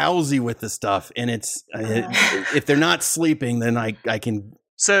is lousy with the stuff, and it's if they're not sleeping, then I can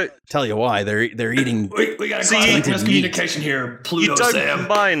tell you why they're eating. We got a classic miscommunication here, Pluto You don't Sam.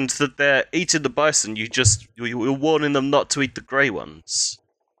 mind that they're eating the bison. You're warning them not to eat the grey ones.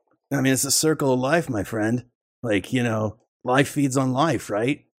 I mean, it's a circle of life, my friend. Like, life feeds on life,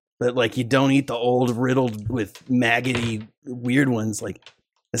 right? But like, you don't eat the old, riddled with maggoty, weird ones. Like,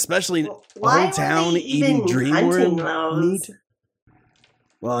 especially a whole town eating dreamworm meat.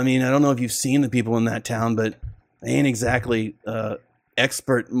 Well, I mean, I don't know if you've seen the people in that town, but they ain't exactly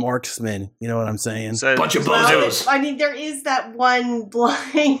expert marksmen. You know what I'm saying? So, bunch of bozos. I mean, there is that one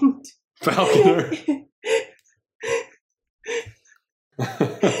blind Falconer.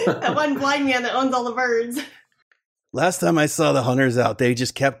 that one blind man that owns all the birds. Last time I saw the hunters out, they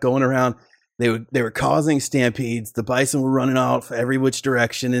just kept going around. They were causing stampedes. The bison were running off every which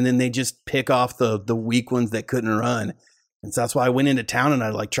direction, and then they just pick off the weak ones that couldn't run. And so that's why I went into town and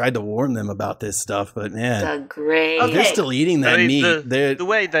I tried to warn them about this stuff. But man, they're still eating that meat. The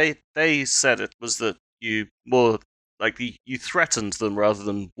way they said it was that you you threatened them rather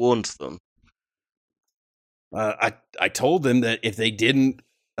than warned them. I told them that if they didn't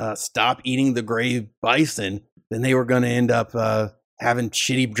stop eating the gray bison, then they were going to end up having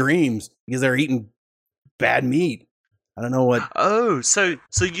shitty dreams because they're eating bad meat. I don't know what. Oh, so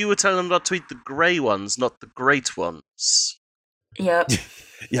you were telling them not to eat the grey ones, not the great ones. Yep.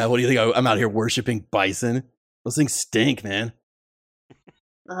 Yeah, what do you think? I'm out here worshiping bison? Those things stink, man.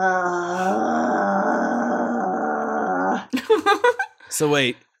 So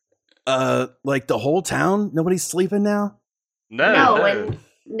wait, like the whole town, nobody's sleeping now? No. And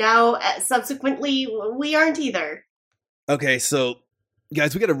now, subsequently, we aren't either. Okay, so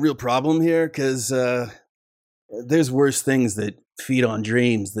guys, we got a real problem here because there's worse things that feed on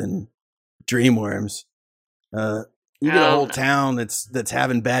dreams than dreamworms. You get a whole town that's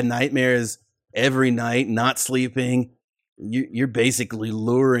having bad nightmares every night, not sleeping. You're basically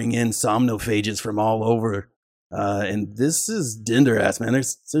luring in somnophages from all over. And this is Dinderas, man.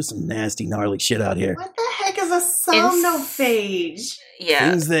 There's some nasty, gnarly shit out here. What the heck is a somnophage?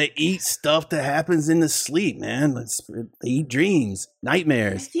 Yeah. Things that eat stuff that happens in the sleep, man. They eat dreams, I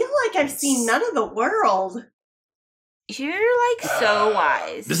nightmares. feel like I've seen none of the world. You're like so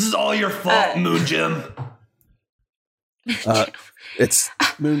wise. This is all your fault, Moon Jim. It's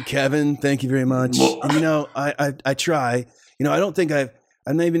Moon Kevin. Thank you very much. And I try. I don't think I've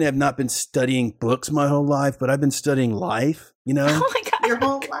I even have not been studying books my whole life, but I've been studying life, you know? Oh my god. Your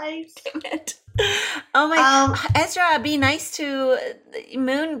whole life. Damn it. Oh my Ezra, be nice to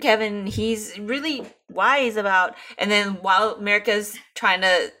Moon Kevin. He's really wise about. And then while America's trying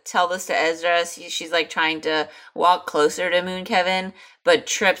to tell this to Ezra, she's like trying to walk closer to Moon Kevin, but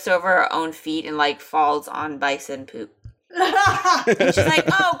trips over her own feet and like falls on bison poop. And she's like,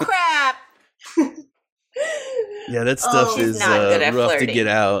 "Oh crap!" Yeah, that stuff is rough to get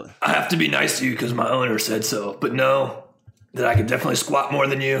out. I have to be nice to you because my owner said so, but know that I can definitely squat more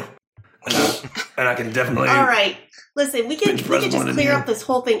than you, and I can definitely. All right, listen, we can press just more than clear you. up this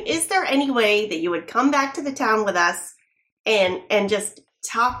whole thing. Is there any way that you would come back to the town with us and just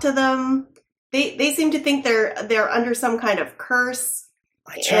talk to them? They seem to think they're under some kind of curse.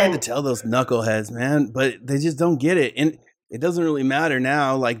 I tried to tell those knuckleheads, man, but they just don't get it. And it doesn't really matter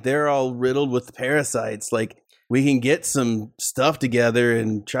now. Like, they're all riddled with parasites. Like, we can get some stuff together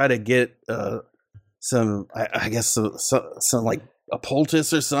and try to get some like a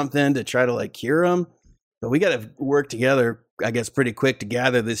poultice or something to try to like cure them. But we got to work together, I guess, pretty quick to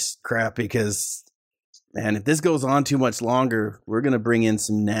gather this crap because, man, if this goes on too much longer, we're gonna bring in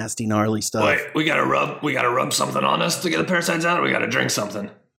some nasty, gnarly stuff. Wait, we gotta rub something on us to get the parasites out, or we gotta drink something?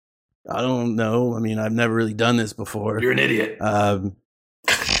 I don't know. I mean, I've never really done this before. You're an idiot.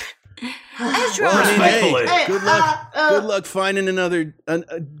 Ezra. Well, I mean, Respectfully. hey, good luck. Good luck finding another.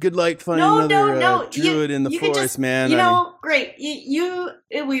 Good luck finding another druid in the forest, man. You know, great.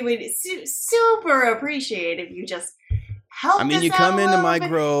 We would super appreciate if you just help. I mean, us you come out a into little my bit.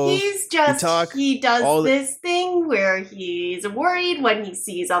 grove. He does this thing where he's worried when he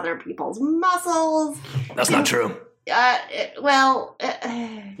sees other people's muscles. That's not true. Well,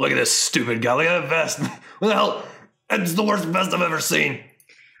 Look at this stupid guy. Look at that vest. What the hell? That's the worst vest I've ever seen.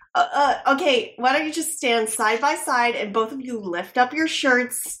 okay, why don't you just stand side by side and both of you lift up your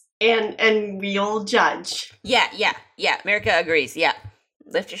shirts and we'll judge. Yeah. America agrees. Yeah.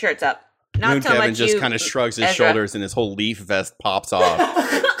 Lift your shirts up. Not Moon so Kevin much just you, kind of shrugs his Ezra. shoulders and his whole leaf vest pops off.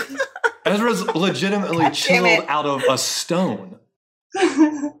 Ezra's legitimately damn chiseled it. out of a stone.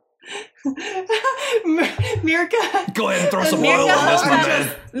 Mirka. Go ahead and throw some Mirka oil on this, my holds man.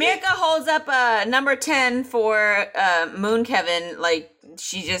 up, Mirka holds up number 10 for Moon Kevin. Like,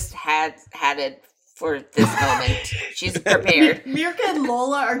 she just had it for this moment. She's prepared. Mirka and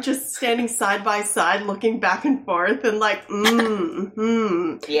Lola are just standing side by side, looking back and forth, and like,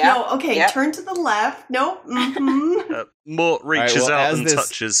 Yeah. No, okay, Yep. turn to the left. Nope. Mort reaches well, out as and this-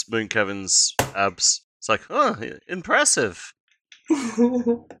 touches Moon Kevin's abs. It's like, oh, impressive.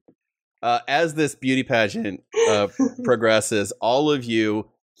 As this beauty pageant progresses, all of you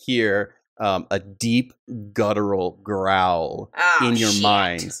hear a deep guttural growl Oh, in your shit.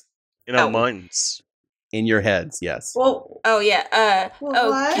 minds, In our Oh. minds. in your heads. Yes, Well, Oh, yeah.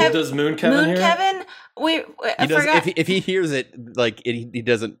 what? Does Moon Kevin Moon hear it? Kevin? I he does. forgot. If he hears it, like he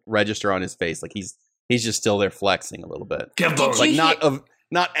doesn't register on his face. Like he's just still there flexing a little bit. Kev Did Bone.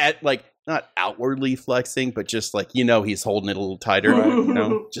 you Like not outwardly flexing, but just like he's holding it a little tighter.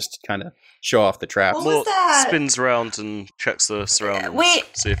 Just to kind of show off the trap. What was Mort that? spins around and checks the surroundings. wait.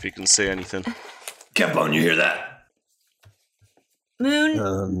 See if he can see anything. Kev Bone, you hear that?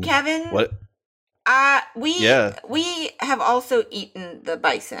 Moon Kevin? What? We Yeah. we have also eaten the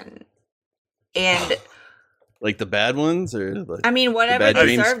bison. And Like the bad ones, or like, I mean, whatever bad they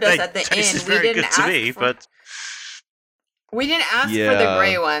dreams? served us They at the tasted inn, we very didn't good to ask me, for. but We didn't ask for the Yeah.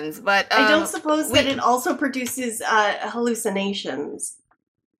 gray ones, but I don't suppose that we- it also produces hallucinations.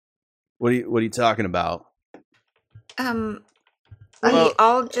 what are you talking about? we Well,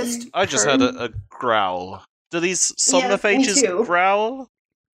 all just. I just heard- had a growl. Do these Yes, me somnophages too. growl?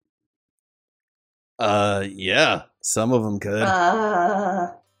 Yeah, some of them could.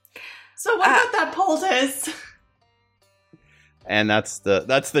 So what about that poultice? And that's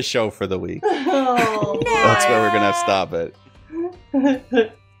the show for the week. Oh, That's where we're gonna stop it.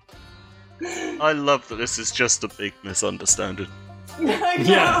 I love that this is just a big misunderstanding. I know.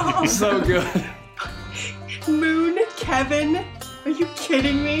 Yeah, so good. Moon Kevin, are you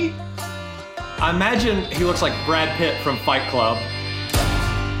kidding me? I imagine he looks like Brad Pitt from Fight Club.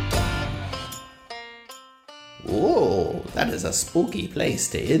 Oh, that is a spooky place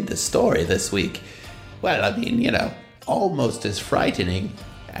to end the story this week. Well, I mean, almost as frightening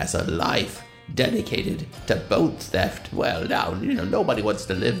as a life dedicated to boat theft. Well, now, nobody wants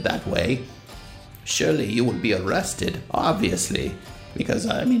to live that way. Surely you will be arrested, obviously, because,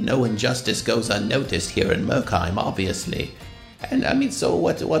 no injustice goes unnoticed here in Murkheim, obviously. And, so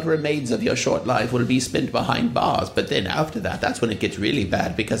what remains of your short life will be spent behind bars, but then after that, that's when it gets really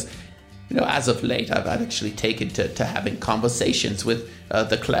bad, because as of late, I've actually taken to having conversations with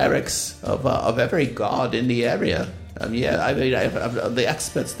the clerics of every god in the area. I've the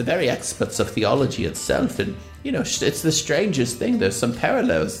experts, the very experts of theology itself, and it's the strangest thing. There's some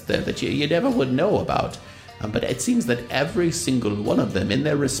parallels there that you never would know about. But it seems that every single one of them, in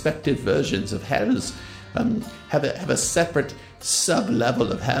their respective versions of hells, have a separate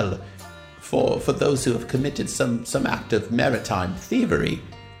sub-level of hell for those who have committed some act of maritime thievery.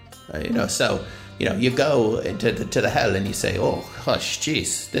 You go into the hell and you say, oh, hush,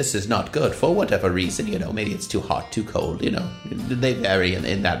 jeez, this is not good for whatever reason. Maybe it's too hot, too cold. They vary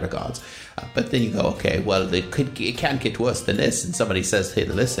in that regards. But then you go, okay, well, it can't get worse than this. And somebody says, hey,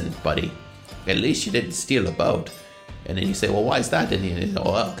 listen, buddy, at least you didn't steal a boat. And then you say, well, why is that? And you know,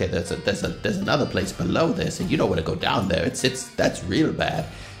 oh, okay, there's another place below this, and you don't want to go down there. That's real bad.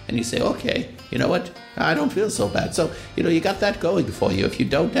 And you say, okay, you know what? I don't feel so bad. So, you got that going for you. If you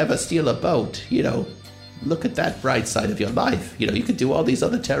don't ever steal a boat, look at that bright side of your life. You could do all these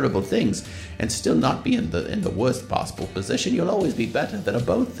other terrible things and still not be in the worst possible position. You'll always be better than a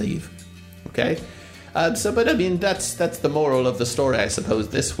boat thief. Okay? But I mean, that's the moral of the story, I suppose,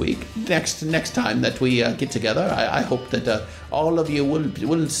 this week. Next time that we get together, I hope that all of you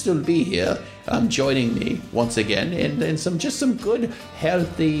will still be here, joining me once again in some good,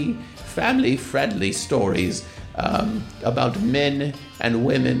 healthy, family-friendly stories about men and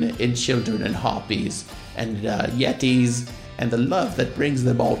women and children and harpies and yetis and the love that brings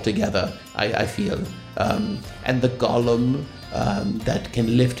them all together, I feel. And the golem that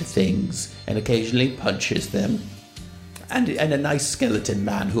can lift things and occasionally punches them. And a nice skeleton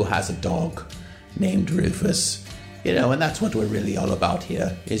man who has a dog named Rufus. And that's what we're really all about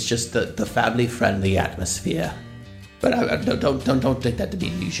here. It's just the family-friendly atmosphere. But don't take that to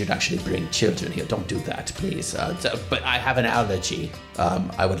mean you should actually bring children here. Don't do that, please. But I have an allergy.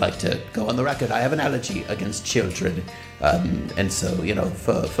 I would like to go on the record. I have an allergy against children. And so,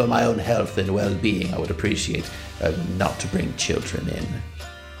 for my own health and well-being, I would appreciate not to bring children in.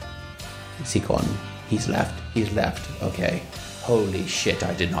 Is he gone? He's left. Okay. Holy shit,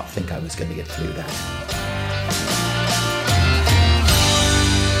 I did not think I was going to get through that.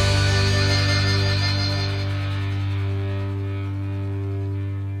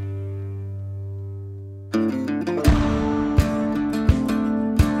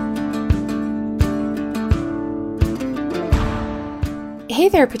 Hey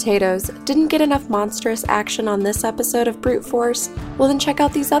there, potatoes! Didn't get enough monstrous action on this episode of Brute Force? Well then check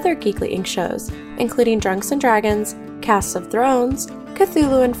out these other Geekly Inc. shows, including Drunks and Dragons, Cast of Thrones,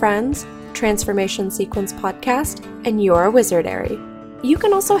 Cthulhu and Friends, Transformation Sequence Podcast, and Your Wizardary. You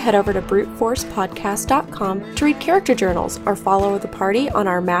can also head over to bruteforcepodcast.com to read character journals or follow the party on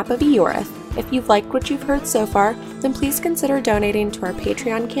our map of Eorith. If you've liked what you've heard so far, then please consider donating to our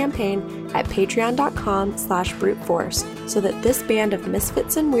Patreon campaign at patreon.com/bruteforce so that this band of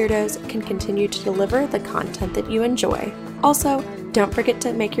misfits and weirdos can continue to deliver the content that you enjoy. Also, don't forget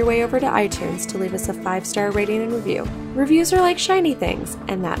to make your way over to iTunes to leave us a 5-star rating and review. Reviews are like shiny things,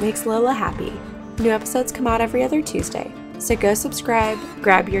 and that makes Lola happy. New episodes come out every other Tuesday, so go subscribe,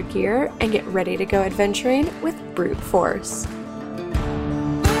 grab your gear, and get ready to go adventuring with Brute Force.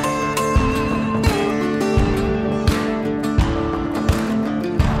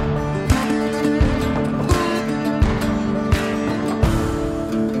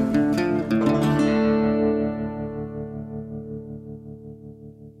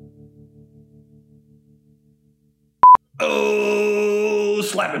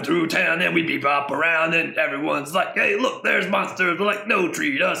 Slapping through town and we bebop around and everyone's like, hey, look, there's monsters. We're like, no,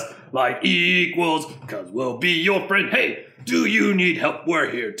 treat us like equals, cause we'll be your friend. Hey, do you need help?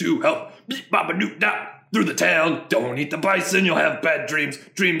 We're here to help. Beep-bop-a-doop-dop through the town. Don't eat the bison, you'll have bad dreams.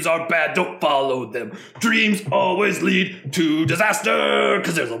 Dreams are bad, don't follow them. Dreams always lead to disaster,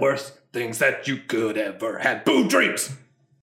 cause there's the worst things that you could ever have. Boo dreams!